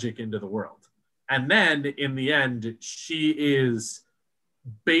dark magic into the world. And then in the end, she is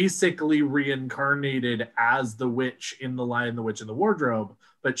basically reincarnated as the witch in The Lion, the Witch, and the Wardrobe,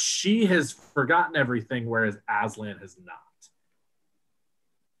 but she has forgotten everything, whereas Aslan has not.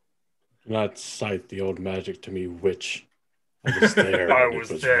 Do not cite the old magic to me, witch. I was there. I was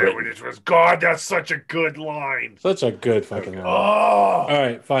there when it was. God, that's such a good line. Such a good fucking line. Oh. All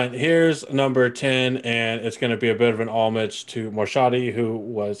right, fine. Here's number 10, and it's going to be a bit of an homage to Morshadi, who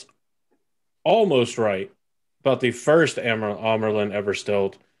was almost right about the first Amyrlin ever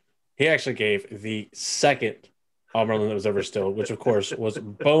stilled. He actually gave the second Amyrlin that was ever stilled, which of course was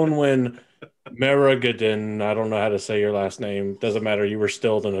Bonwyn Merrigadin. I don't know how to say your last name. Doesn't matter. You were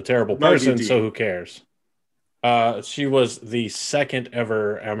stilled in a terrible person, so who cares? She was the second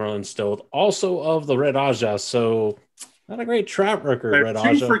ever Amyrlin stilled, also of the Red Aja, so not a great track record, Red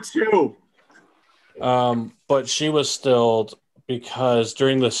Aja. 2 for 2. But she was stilled because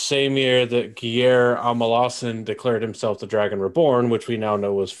during the same year that Gyere Amalasin declared himself the Dragon Reborn, which we now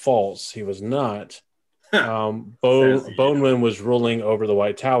know was false, he was not. Bonwyn was ruling over the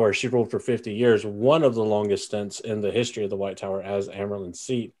White Tower. She ruled for 50 years, one of the longest stints in the history of the White Tower as Amyrlin's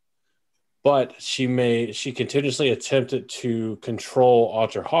seat. But she continuously attempted to control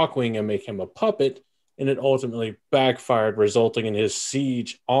Otter Hawkwing and make him a puppet, and it ultimately backfired, resulting in his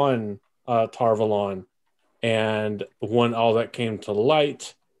siege on Tar-Valon. And when all that came to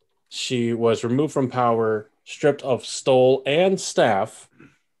light, she was removed from power, stripped of stole and staff.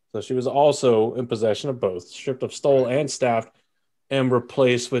 So she was also in possession of both, stripped of stole and staff, and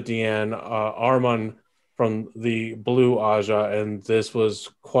replaced with Deanne Armon from the Blue Aja. And this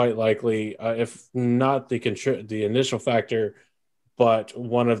was quite likely, if not the initial factor, but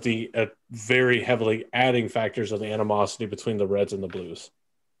one of the very heavily adding factors of the animosity between the Reds and the Blues.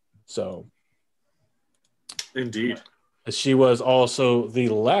 So, indeed, she was also the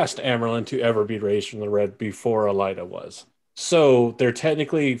last Amyrlin to ever be raised from the Red before Elida was. So they're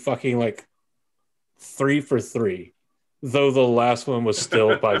technically fucking like 3 for 3, though the last one was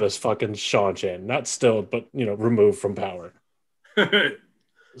stilled by this fucking Seanchan. Not stilled, but removed from power.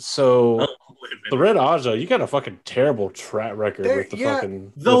 So the Red Aja, you got a fucking terrible track record with the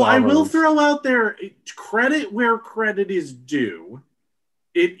fucking. Though I will throw out there credit where credit is due.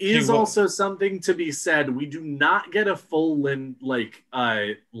 It is also something to be said. We do not get a full line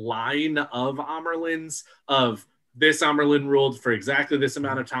of Amyrlins of this Amyrlin ruled for exactly this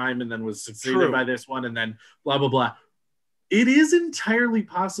amount of time and then was succeeded by this one and then blah, blah, blah. It is entirely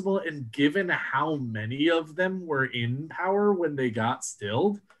possible, and given how many of them were in power when they got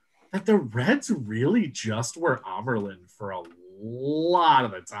stilled, that the Reds really just were Amyrlin for a lot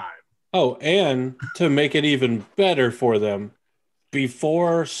of the time. Oh, and to make it even better for them,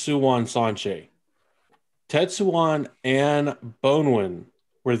 before Siuan Sanche, Tetsuan and Bonwyn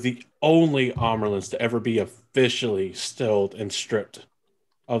were the only Amyrlins to ever be officially stilled and stripped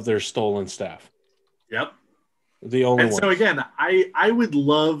of their stolen staff. Yep. The only one. So again, I would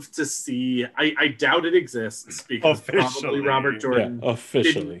love to see. I doubt it exists because probably Robert Jordan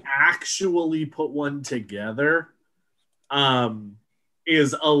didn't actually put one together.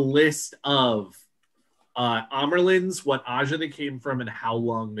 Is a list of Amyrlins, what Aja they came from, and how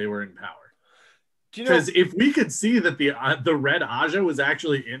long they were in power. Because if we could see that the Red Aja was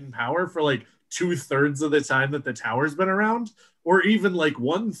actually in power for like 2/3 of the time that the tower's been around, or even like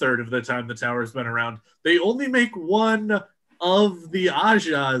 1/3 of the time the tower's been around, they only make one of the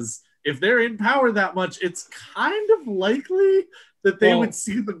Ajas. If they're in power that much, it's kind of likely that they would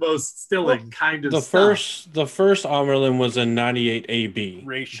see the most stilling kind of stuff. The first Amyrlin was in 98 AB.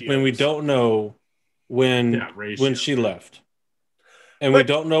 When we don't know when she left. And we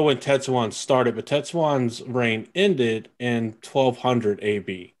don't know when Tetsuan started, but Tetsuan's reign ended in 1200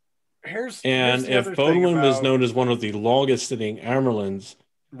 AB. If Bonwyn was known as one of the longest sitting Amyrlins,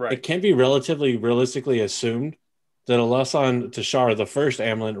 it can be realistically assumed that Alesan Tashar, the first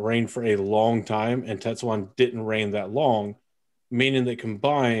Amyrlin, reigned for a long time, and Tetsuan didn't reign that long, meaning that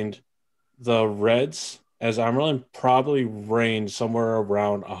combined, the Reds as Amyrlin probably reigned somewhere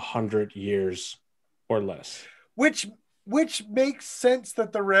around 100 years or less. Which makes sense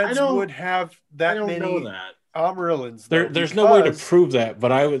that the Reds would have that many Amyrlins. There's no way to prove that,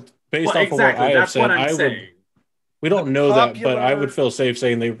 but I would, based off of what I have said, we don't know that, but I would feel safe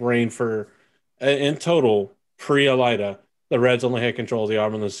saying they reigned for, in total, pre-Elida, the Reds only had control of the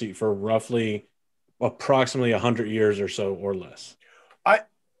Amyrlin seat for approximately 100 years or so or less.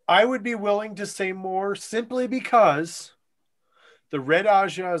 I would be willing to say more simply because the Red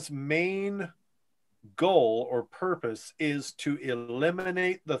Aja's main goal or purpose is to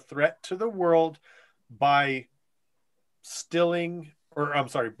eliminate the threat to the world by gentling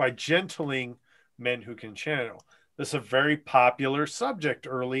men who can channel. This is a very popular subject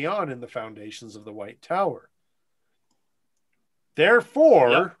early on in the foundations of the White Tower.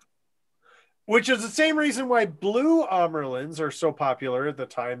 Therefore, which is the same reason why blue Amyrlins are so popular at the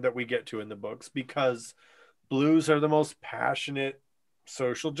time that we get to in the books, because blues are the most passionate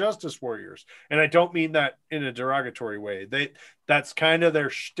social justice warriors. And I don't mean that in a derogatory way. That's kind of their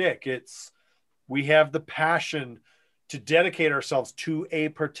shtick. We have the passion to dedicate ourselves to a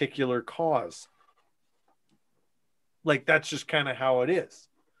particular cause. Like, that's just kind of how it is.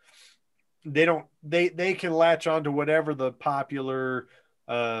 They can latch on to whatever the popular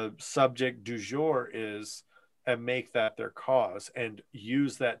subject du jour is and make that their cause and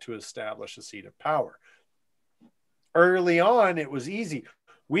use that to establish a seat of power. Early on, it was easy.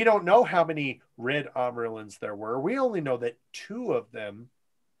 We don't know how many Red Amyrlins there were. We only know that 2 of them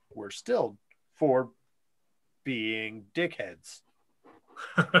were stilled for being dickheads.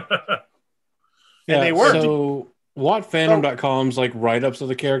 And they were. So WhatFandom.com's like write-ups of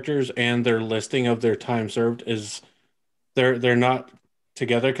the characters and their listing of their time served is they're not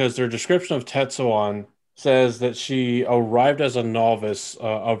together, because their description of Tetsuan says that she arrived as a novice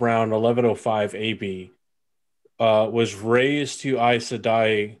around 1105 AB. Was raised to Aes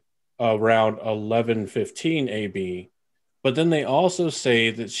Sedai around 1115 AB, but then they also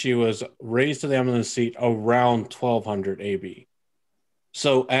say that she was raised to the Amyrlin seat around 1200 AB.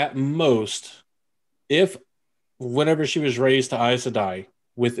 So at most, whenever she was raised to Aes Sedai,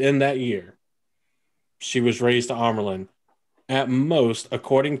 within that year, she was raised to Amyrlin. At most,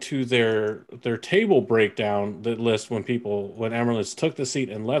 according to their table breakdown that lists when Amyrlins took the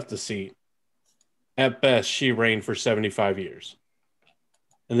seat and left the seat, at best, she reigned for 75 years.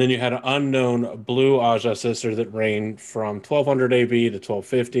 And then you had an unknown blue Aja sister that reigned from 1200 AB to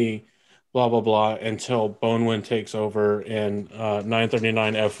 1250, blah, blah, blah, until Bonewind takes over in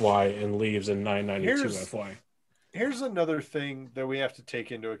 939 FY and leaves in 992 FY. Here's another thing that we have to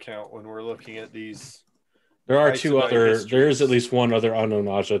take into account when we're looking at these. There are there is at least one other unknown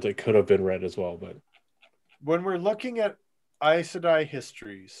Aja that could have been read as well. But when we're looking at Aes Sedai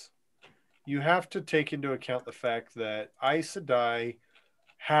histories, you have to take into account the fact that Aes Sedai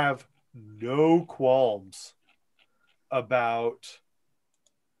have no qualms about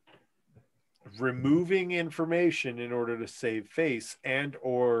removing information in order to save face and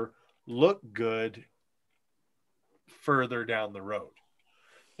or look good further down the road.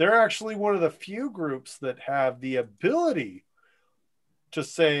 They're actually one of the few groups that have the ability to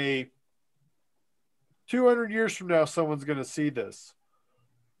say 200 years from now someone's going to see this.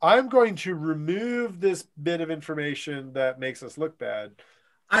 I'm going to remove this bit of information that makes us look bad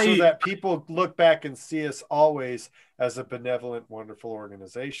so that people look back and see us always as a benevolent, wonderful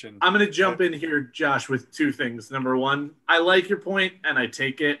organization. I'm going to jump in here, Josh, with two things. Number one, I like your point and I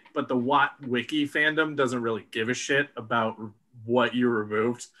take it, but the Watt Wiki fandom doesn't really give a shit about what you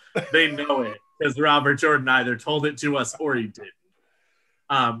removed. They know it because Robert Jordan either told it to us or he didn't.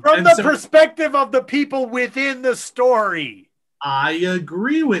 From the perspective of the people within the story. I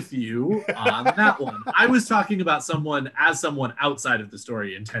agree with you on that one. I was talking about someone outside of the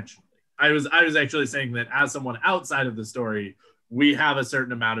story intentionally. I was actually saying that as someone outside of the story, we have a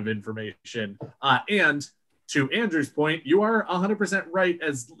certain amount of information. And to Andrew's point, you are 100% right,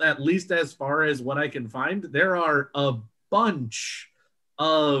 at least as far as what I can find. There are a bunch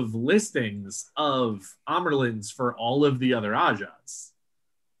of listings of Amyrlins for all of the other Ajas.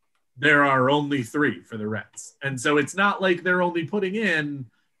 There are only 3 for the Reds. And so it's not like they're only putting in,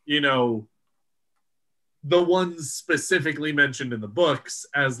 the ones specifically mentioned in the books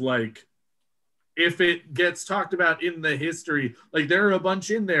as like, if it gets talked about in the history, like there are a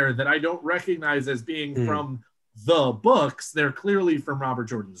bunch in there that I don't recognize as being from the books. They're clearly from Robert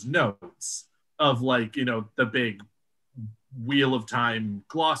Jordan's notes of like, the big Wheel of Time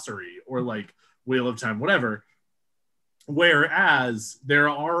glossary or like Wheel of Time, whatever. Whereas there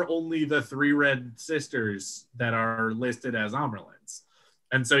are only the 3 Red sisters that are listed as Amyrlins.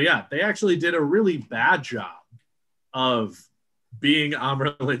 And so, yeah, they actually did a really bad job of being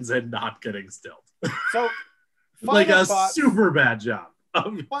Amyrlins and not getting stilled. So, like a super bad job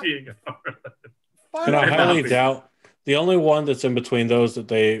of being Amyrlin. And I highly doubt the only one that's in between those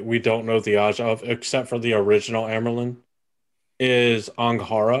that we don't know the Aja of, except for the original Amyrlin, is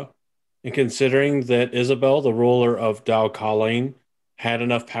Anghara. And considering that Isabel, the ruler of Dal Kalain, had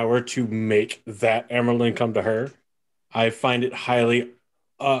enough power to make that Amyrlin come to her, I find it highly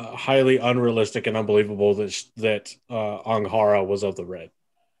unrealistic and unbelievable that Anghara was of the Red.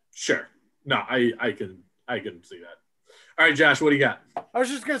 Sure. No, I can see that. All right, Josh, what do you got? I was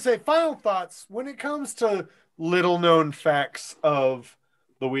just going to say, final thoughts. When it comes to little known facts of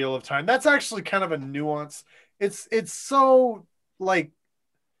the Wheel of Time, that's actually kind of a nuance. It's so like,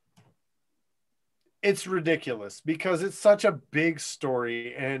 it's ridiculous because it's such a big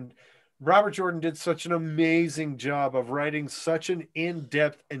story, and Robert Jordan did such an amazing job of writing such an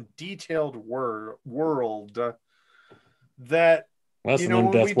in-depth and detailed world that, when we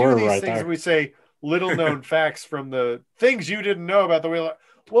do these things, we say little known facts from the things you didn't know about the Wheel.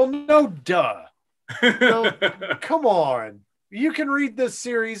 Well, no, duh. No, come on. You can read this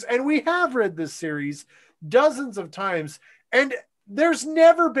series, and we have read this series dozens of times, and there's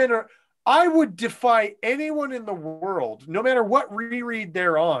never been I would defy anyone in the world, no matter what reread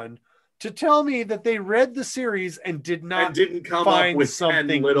they're on, to tell me that they read the series and didn't come up with 10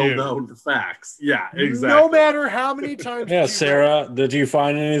 little known facts. Yeah, exactly. No matter how many times. Yeah, Sarah, did you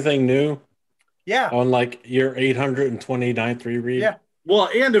find anything new? Yeah. On like your 829th reread? Yeah. Well,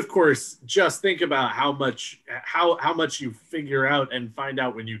 and of course, just think about how much you figure out and find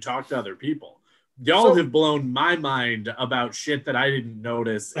out when you talk to other people. Y'all have blown my mind about shit that I didn't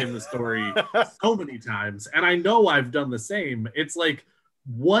notice in the story so many times. And I know I've done the same. It's like,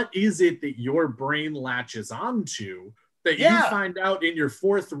 what is it that your brain latches onto that you find out in your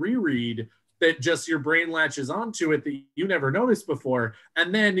 4th reread that just your brain latches onto it that you never noticed before?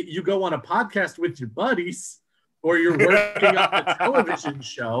 And then you go on a podcast with your buddies, or you're working on a television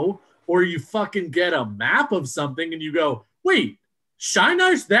show, or you fucking get a map of something and you go, wait,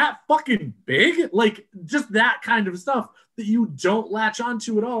 Shinar's that fucking big? Like, just that kind of stuff that you don't latch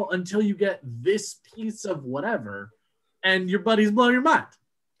onto at all until you get this piece of whatever, and your buddies blow your mind.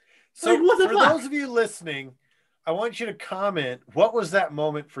 So, like, for those of you listening, I want you to comment, what was that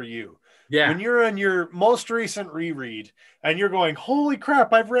moment for you? Yeah. When you're on your most recent reread and you're going, holy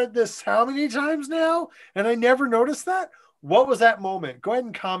crap, I've read this how many times now? And I never noticed that. What was that moment? Go ahead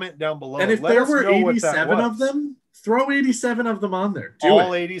and comment down below. And if there were 87 of them, throw 87 of them on there.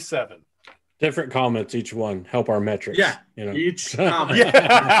 All 87. Different comments, each one. Help our metrics. Yeah. You know? Each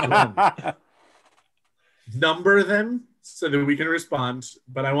comment. Number them so that we can respond.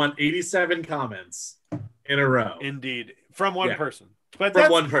 But I want 87 comments in a row. Indeed. From one person. But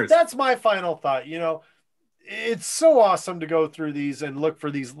From one person. That's my final thought. You know, it's so awesome to go through these and look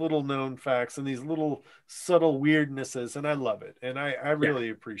for these little known facts and these little subtle weirdnesses. And I love it. And I really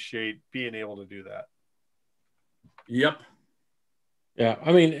appreciate being able to do that. Yep. Yeah.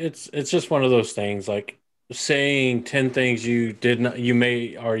 I mean, it's just one of those things, like saying 10 things you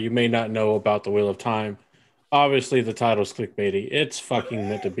may not know about the Wheel of Time. Obviously, the title's clickbaity. It's fucking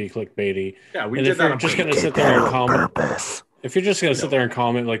meant to be clickbaity. Yeah, and if you're just gonna sit there and comment, if you're just gonna sit there and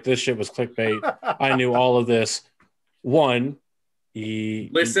comment like this shit was clickbait, I knew all of this. One,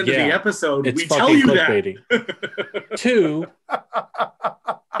 listen to the episode. It's we tell you clickbaity. That. Two,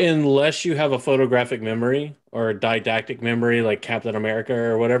 unless you have a photographic memory or a didactic memory like Captain America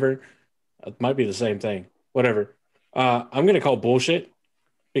or whatever, it might be the same thing. Whatever. I'm gonna call bullshit.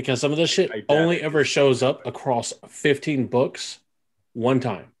 Because some of this shit only ever shows up across 15 books one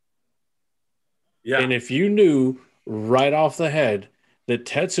time. Yeah. And if you knew right off the head that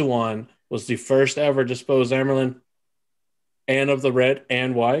Tetsuan was the first ever disposed Amyrlin and of the red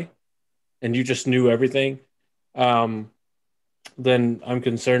and why, and you just knew everything, then I'm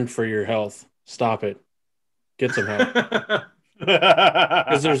concerned for your health. Stop it. Get some help.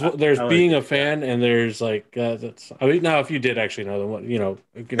 Because there's being a fan and there's like that's. I mean, now if you did actually know them,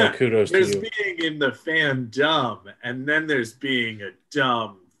 kudos to you. There's being in the fan dumb, and then there's being a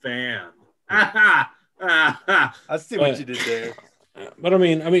dumb fan. I see what you did there. But I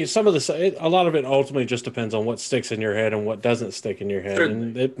mean, some of a lot of it ultimately just depends on what sticks in your head and what doesn't stick in your head. Certainly.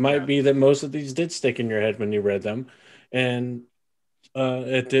 And it might be that most of these did stick in your head when you read them, and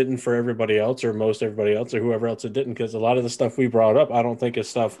it didn't for everybody else or most everybody else or whoever else it didn't, because a lot of the stuff we brought up, I don't think is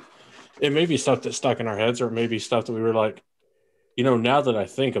stuff. It may be stuff that stuck in our heads, or it may be stuff that we were like, now that I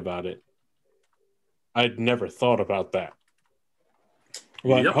think about it, I'd never thought about that.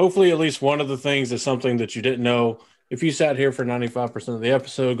 But hopefully at least one of the things is something that you didn't know. If you sat here for 95% of the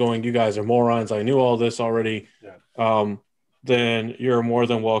episode going, you guys are morons, I knew all this already, then you're more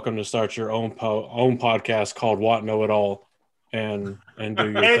than welcome to start your own podcast called What Know It All. And do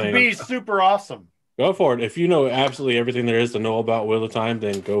your thing. And be super awesome. Go for it. If you know absolutely everything there is to know about Wheel of Time,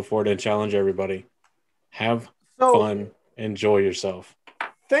 then go for it and challenge everybody. Have fun. Enjoy yourself.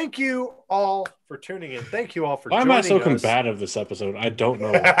 Thank you all for tuning in. Thank you all for joining us. Why am I so combative this episode? I don't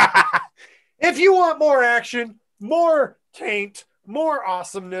know. If you want more action, more taint, more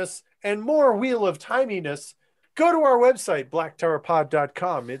awesomeness, and more Wheel of Timiness, go to our website,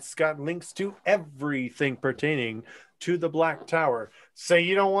 blacktowerpod.com. It's got links to everything pertaining to the Black Tower. Say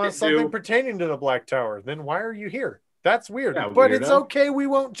you don't want something pertaining to the Black Tower, then why are you here? That's weird, but it's okay. We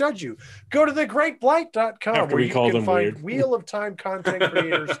won't judge you. Go to thegreatblight.com where you can find Wheel of Time content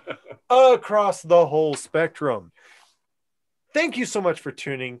creators across the whole spectrum. Thank you so much for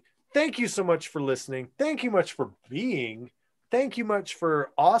tuning. Thank you so much for listening. Thank you much for being. Thank you much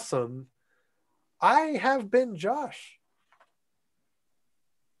for awesome. I have been Josh.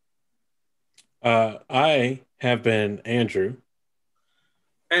 I have been Andrew.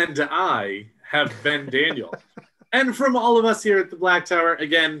 And I have been Daniel. And from all of us here at the Black Tower,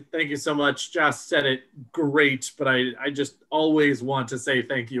 again, thank you so much. Josh said it great, but I just always want to say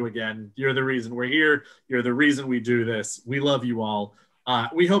thank you again. You're the reason we're here. You're the reason we do this. We love you all.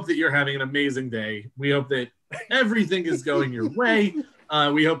 We hope that you're having an amazing day. We hope that everything is going your way.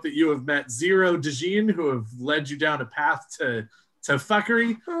 We hope that you have met Zero Dejin, who have led you down a path to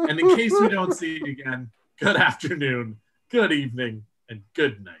fuckery. And in case we don't see you again, good afternoon, good evening, and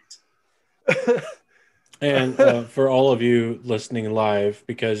good night. And for all of you listening live,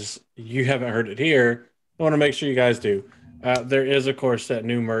 because you haven't heard it here, I want to make sure you guys do. There is, of course, that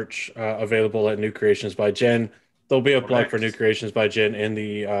new merch available at New Creations by Jen. There'll be a plug for New Creations by Jen in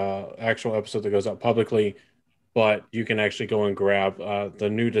the actual episode that goes out publicly, but you can actually go and grab the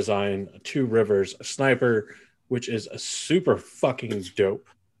new design, Two Rivers Sniper, which is a super fucking dope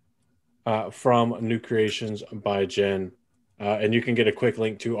from New Creations by Jen. And you can get a quick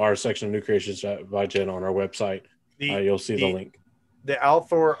link to our section of New Creations by Jen on our website. You'll see the link. The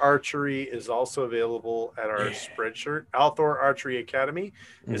Althor Archery is also available at our Spreadshirt. Althor Archery Academy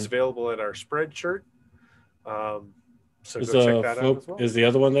is available at our Spreadshirt. So go check that out as well. Is the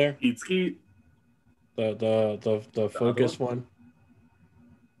other one there? Eat Skeet. The focus one?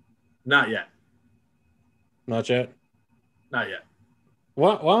 Not yet. Not yet. Not yet.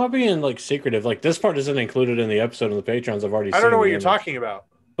 Why am I being like secretive? Like this part isn't included in the episode of the Patrons. I've already seen. I don't know what you're talking about.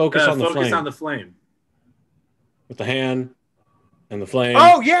 Focus on the focus flame. on the flame. With the hand and the flame.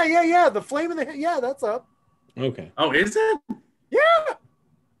 Oh yeah. The flame in the hand. Yeah, that's up. Okay. Oh, is it? Yeah.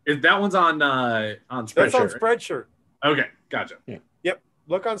 That one's on Spreadshirt. That's on Spreadshirt. Okay, gotcha. Yeah. Yep.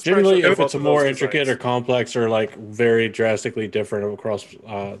 Look on Spreadshirt. Generally, if it's a more intricate or complex or like very drastically different across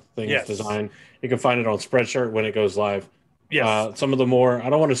things design, you can find it on Spreadshirt when it goes live. Yes. Some of the more, I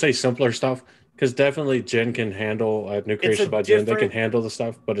don't want to say simpler stuff, because definitely Jen can handle New Creations by Jen. They can handle the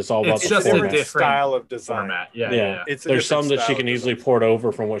stuff, but it's all about it's the just format. a different style of design. Format. Yeah. There's some that she can easily port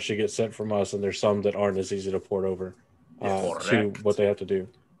over from what she gets sent from us, and there's some that aren't as easy to port over to what they have to do.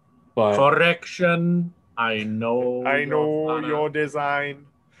 But correction, I know your design.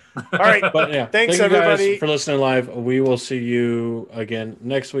 All right, but yeah, thanks thank you everybody guys for listening live. We will see you again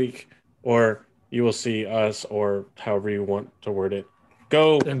next week, or you will see us, or however you want to word it.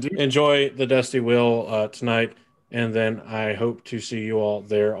 Go enjoy the Dusty Wheel tonight, and then I hope to see you all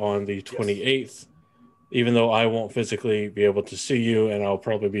there on the 28th. Even though I won't physically be able to see you, and I'll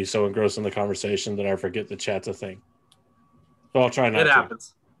probably be so engrossed in the conversation that I forget the chat's a thing. So I'll try not to. It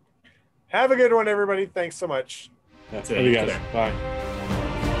happens. Have a good one, everybody. Thanks so much. Yeah, love you guys. Bye.